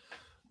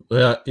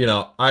 I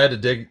had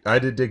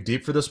to dig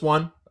deep for this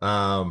one.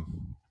 I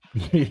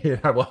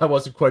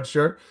wasn't quite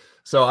sure.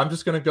 So I'm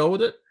just going to go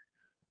with it.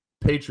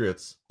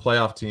 Patriots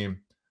playoff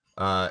team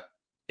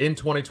in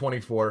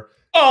 2024.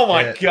 Oh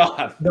my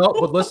God. No,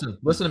 but listen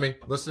to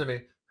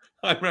me.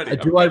 I'm ready.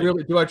 Do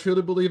I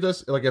truly believe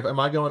this? Like, am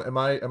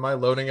I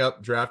loading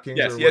up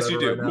DraftKings? Yes, you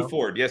do. Right, move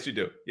forward. Yes, you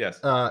do. Yes.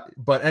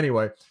 But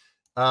anyway,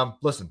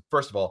 listen,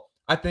 first of all,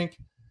 I think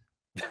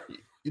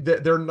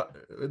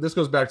this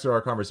goes back to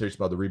our conversation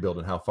about the rebuild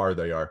and how far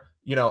they are.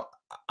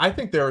 I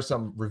think there are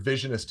some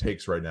revisionist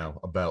takes right now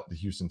about the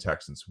Houston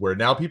Texans, where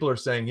now people are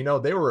saying,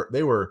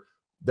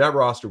 that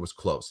roster was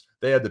close.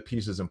 They had the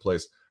pieces in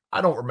place.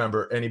 I don't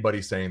remember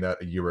anybody saying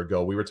that a year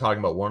ago. We were talking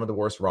about one of the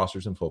worst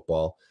rosters in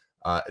football.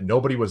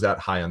 Nobody was that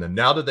high on them.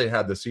 Now that they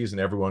had the season,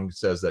 everyone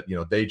says that,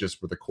 they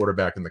just were the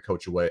quarterback and the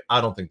coach away.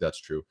 I don't think that's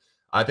true.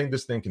 I think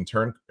these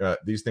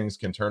things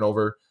can turn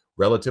over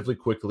relatively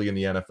quickly in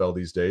the NFL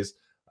these days.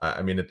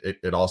 I mean,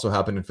 it also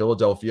happened in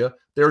Philadelphia.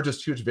 There are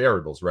just huge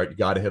variables, right? You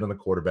got to hit on the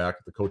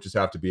quarterback. The coaches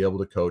have to be able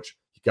to coach.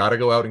 You got to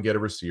go out and get a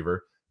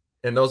receiver.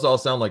 And those all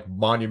sound like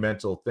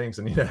monumental things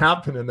and need to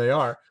happen, and they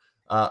are.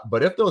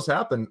 But if those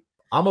happen,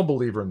 I'm a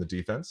believer in the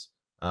defense.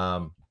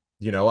 I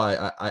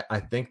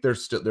think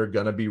they're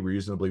going to be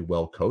reasonably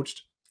well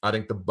coached. I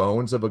think the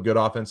bones of a good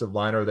offensive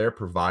line are there,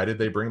 provided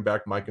they bring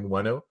back Mike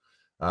Onwenu.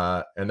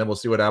 And then we'll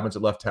see what happens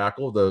at left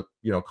tackle.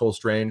 Cole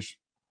Strange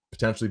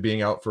potentially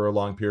being out for a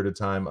long period of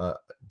time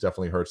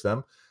definitely hurts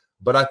them.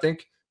 But I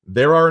think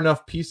there are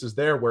enough pieces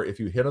there where if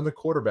you hit on the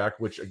quarterback,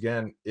 which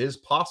again is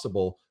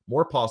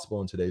more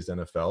possible in today's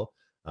NFL,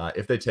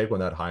 if they take one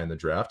that high in the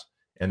draft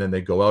and then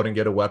they go out and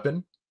get a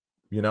weapon,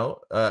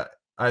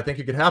 I think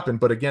it could happen.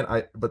 But again,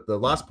 but the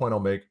last point I'll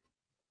make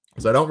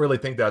is I don't really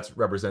think that's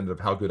representative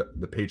of how good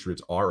the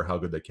Patriots are or how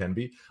good they can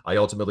be. I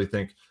ultimately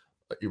think,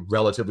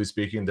 relatively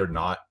speaking,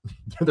 they're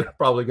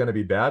probably going to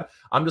be bad.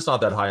 I'm just not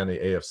that high on the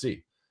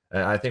AFC.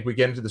 And I think we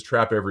get into this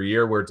trap every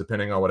year where,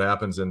 depending on what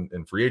happens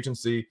in free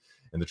agency,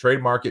 in the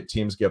trade market,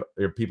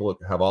 people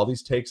have all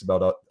these takes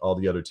about all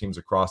the other teams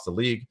across the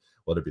league,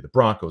 whether it be the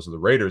Broncos or the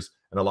Raiders,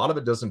 and a lot of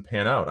it doesn't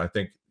pan out. I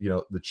think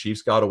the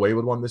Chiefs got away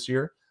with one this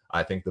year.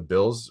 I think the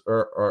Bills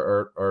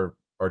are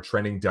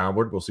trending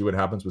downward. We'll see what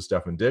happens with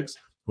Stefon Diggs.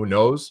 Who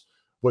knows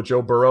what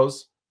Joe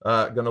Burrow's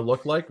going to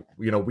look like?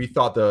 We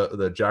thought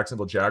the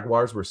Jacksonville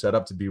Jaguars were set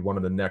up to be one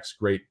of the next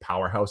great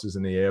powerhouses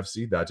in the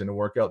AFC. That didn't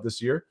work out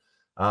this year.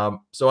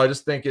 So I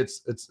just think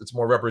it's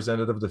more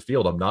representative of the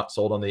field. I'm not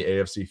sold on the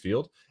AFC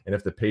field. And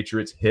if the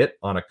Patriots hit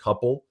on a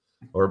couple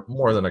or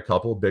more than a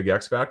couple big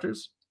X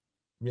factors,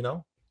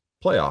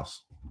 playoffs.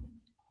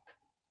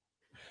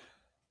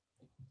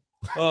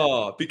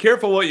 Oh, be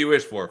careful what you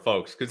wish for,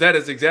 folks, because that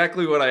is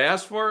exactly what I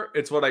asked for.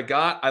 It's what I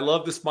got. I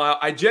love the smile.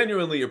 I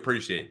genuinely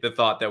appreciate the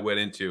thought that went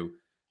into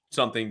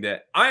something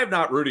that I am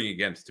not rooting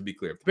against, to be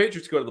clear. If the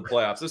Patriots go to the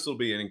playoffs, this will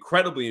be an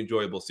incredibly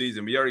enjoyable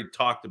season. We already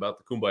talked about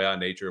the kumbaya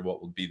nature of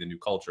what will be the new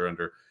culture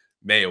under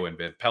Mayo and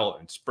Van Pelt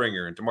and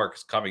Springer and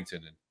DeMarcus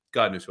Covington and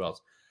God knows who else.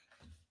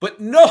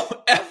 But no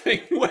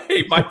effing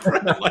way, my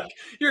friend.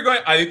 You're going,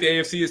 I think the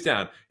AFC is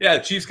down. Yeah,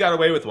 the Chiefs got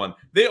away with one.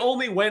 They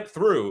only went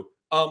through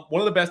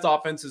one of the best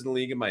offenses in the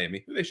league in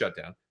Miami, who they shut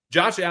down.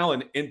 Josh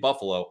Allen in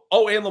Buffalo.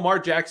 Oh, and Lamar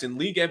Jackson,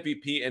 league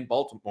MVP in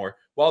Baltimore,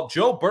 while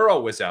Joe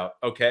Burrow was out,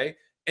 okay?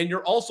 And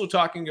you're also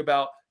talking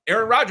about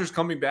Aaron Rodgers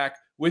coming back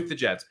with the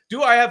Jets.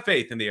 Do I have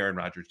faith in the Aaron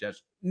Rodgers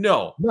Jets?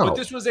 No. But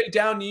this was a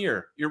down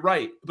year. You're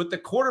right. But the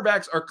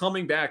quarterbacks are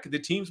coming back. The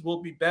teams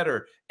will be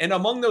better. And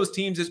among those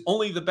teams is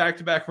only the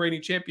back-to-back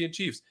reigning champion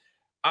Chiefs.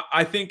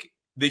 I think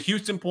the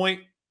Houston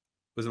point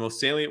was the most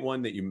salient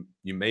one that you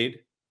made.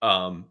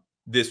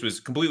 This was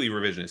completely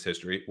revisionist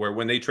history, where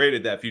when they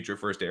traded that future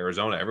first to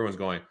Arizona, everyone's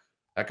going,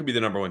 that could be the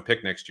 #1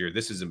 pick next year.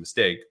 This is a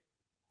mistake.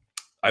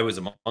 I was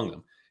among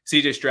them.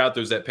 CJ Stroud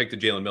throws that pick to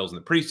Jalen Mills in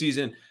the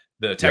preseason.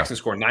 The Texans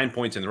score 9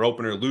 points in their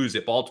opener, lose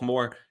at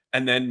Baltimore,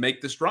 and then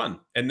make this run.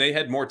 And they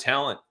had more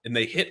talent, and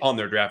they hit on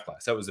their draft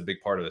class. That was a big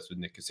part of this with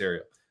Nick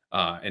Caserio.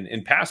 And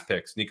in past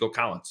picks, Nico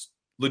Collins,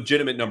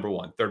 legitimate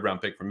 #1,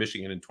 third-round pick from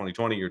Michigan in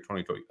 2020 or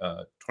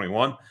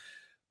 2021.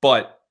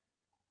 But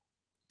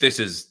this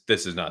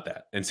is not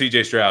that. And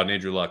CJ Stroud and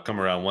Andrew Luck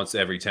come around once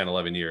every 10,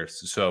 11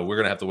 years. So we're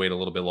going to have to wait a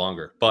little bit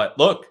longer. But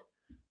look,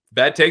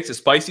 bad takes, a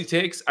spicy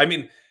takes. I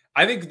mean,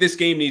 I think this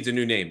game needs a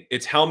new name.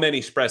 It's how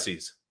many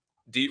Spressies.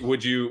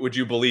 Would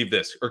you believe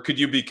this, or could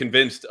you be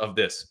convinced of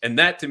this? And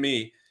that, to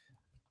me,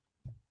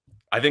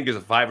 I think is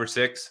a 5 or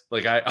 6.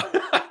 Like I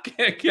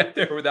can't get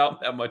there without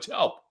that much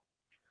help.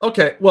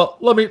 Okay, well,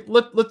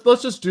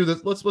 let's just do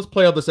this. Let's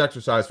play out this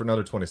exercise for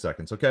another 20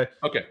 seconds. Okay.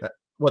 Okay.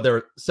 What, there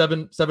are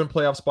seven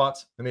playoff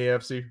spots in the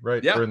AFC,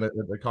 right? Yeah. Or in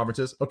the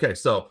conferences. Okay,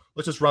 so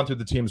let's just run through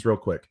the teams real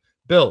quick.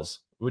 Bills,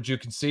 would you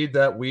concede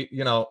that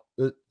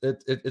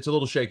it's a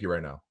little shaky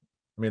right now?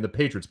 I mean, the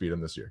Patriots beat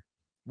them this year.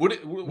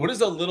 What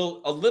is a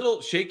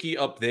little shaky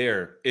up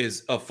there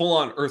is a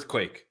full-on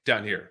earthquake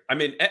down here. I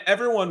mean,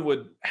 everyone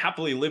would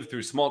happily live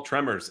through small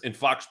tremors in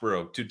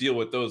Foxboro to deal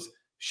with those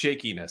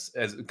shakiness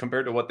as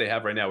compared to what they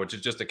have right now, which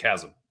is just a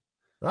chasm.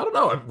 I don't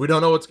know. We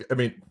don't know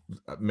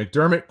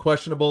McDermott,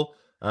 questionable.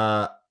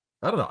 I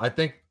don't know. I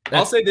think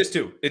I'll say this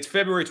too. It's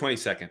February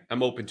 22nd.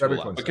 I'm open to a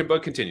lot,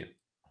 but continue.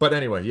 But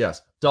anyway,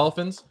 yes.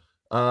 Dolphins,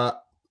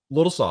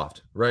 little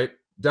soft, right?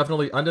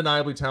 Definitely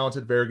undeniably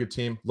talented, very good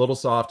team. Little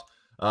soft.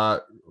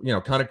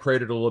 Kind of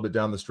created a little bit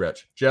down the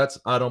stretch. Jets,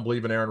 I don't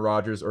believe in Aaron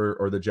Rodgers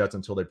or the Jets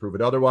until they prove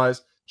it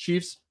otherwise.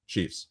 Chiefs.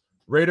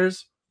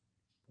 Raiders,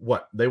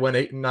 what? They went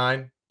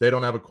 8-9. They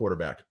don't have a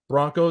quarterback.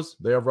 Broncos,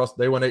 they have Russ.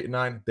 They went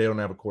 8-9. They don't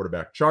have a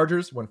quarterback.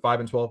 Chargers went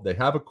 5-12. They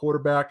have a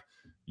quarterback.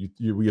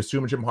 We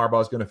assume Jim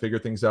Harbaugh is going to figure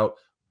things out,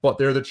 but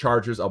they're the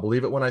Chargers. I'll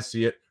believe it when I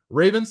see it.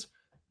 Ravens,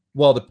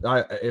 well,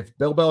 if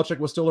Bill Belichick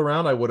was still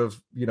around, I would have,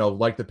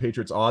 liked the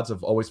Patriots' odds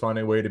of always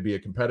finding a way to be a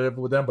competitive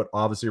with them. But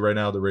obviously, right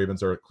now, the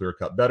Ravens are a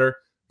clear-cut better.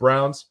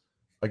 Browns,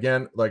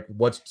 again, like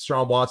what's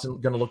Sean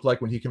Watson going to look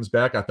like when he comes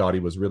back? I thought he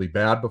was really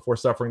bad before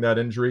suffering that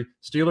injury.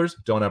 Steelers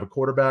don't have a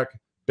quarterback.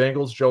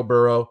 Bengals, Joe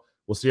Burrow.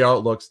 We'll see how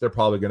it looks. They're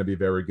probably going to be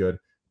very good.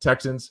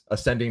 Texans,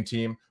 ascending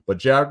team. But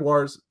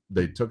Jaguars,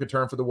 they took a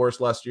turn for the worse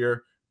last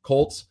year.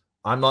 Colts,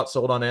 I'm not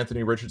sold on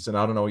Anthony Richardson.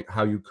 I don't know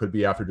how you could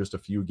be after just a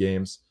few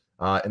games.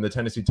 And the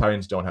Tennessee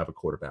Titans don't have a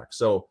quarterback.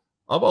 So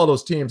of all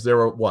those teams,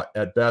 there were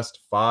at best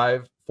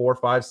 4,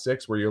 5,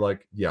 6, where you're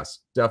like, yes,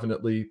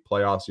 definitely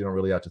playoffs. You don't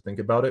really have to think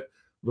about it.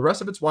 The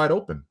rest of it's wide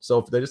open. So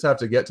if they just have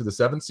to get to the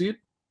 7th seed,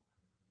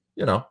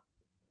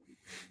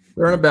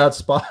 they're in a bad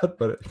spot,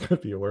 but it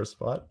could be a worse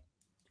spot.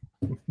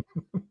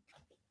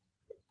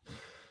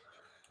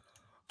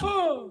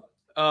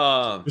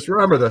 Just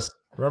remember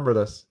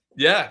this.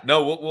 Yeah,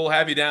 no, we'll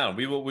have you down.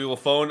 We will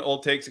phone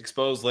Old Takes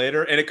Exposed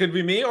later, and it could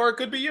be me or it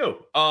could be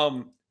you.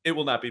 It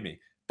will not be me.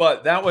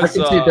 But that was. I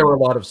can see there were a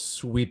lot of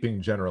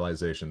sweeping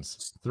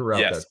generalizations throughout.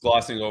 Yes,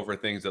 glossing over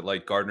things that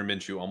like Gardner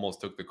Minshew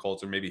almost took the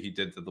Colts, or maybe he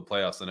did to the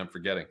playoffs, and I'm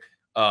forgetting.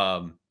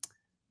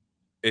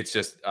 It's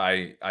just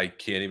I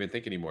can't even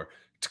think anymore.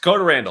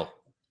 Dakota Randall,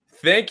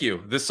 thank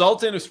you. The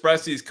Sultan of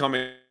Spressy is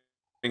coming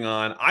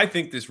on. I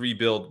think this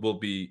rebuild will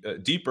be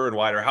deeper and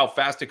wider. How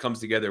fast it comes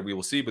together, we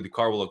will see, but the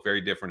car will look very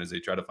different as they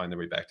try to find their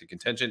way back to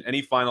contention.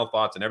 Any final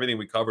thoughts on everything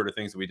we covered or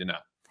things that we did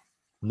not?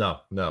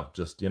 No,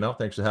 just,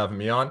 thanks for having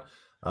me on.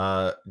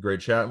 Great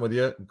chatting with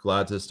you.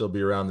 Glad to still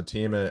be around the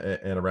team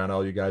and around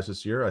all you guys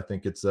this year. I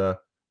think it's,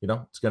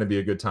 it's going to be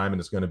a good time, and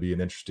it's going to be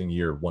an interesting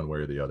year one way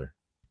or the other.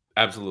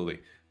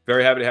 Absolutely.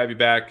 Very happy to have you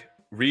back.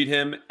 Read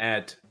him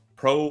at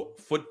Pro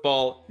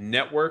Football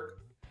Network.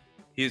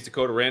 He is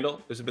Dakota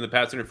Randall. This has been the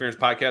Pats Interference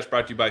Podcast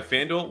brought to you by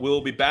FanDuel. We'll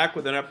be back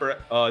with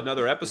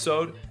another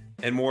episode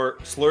and more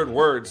slurred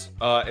words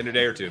in a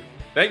day or two.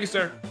 Thank you,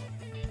 sir.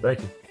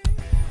 Thank you.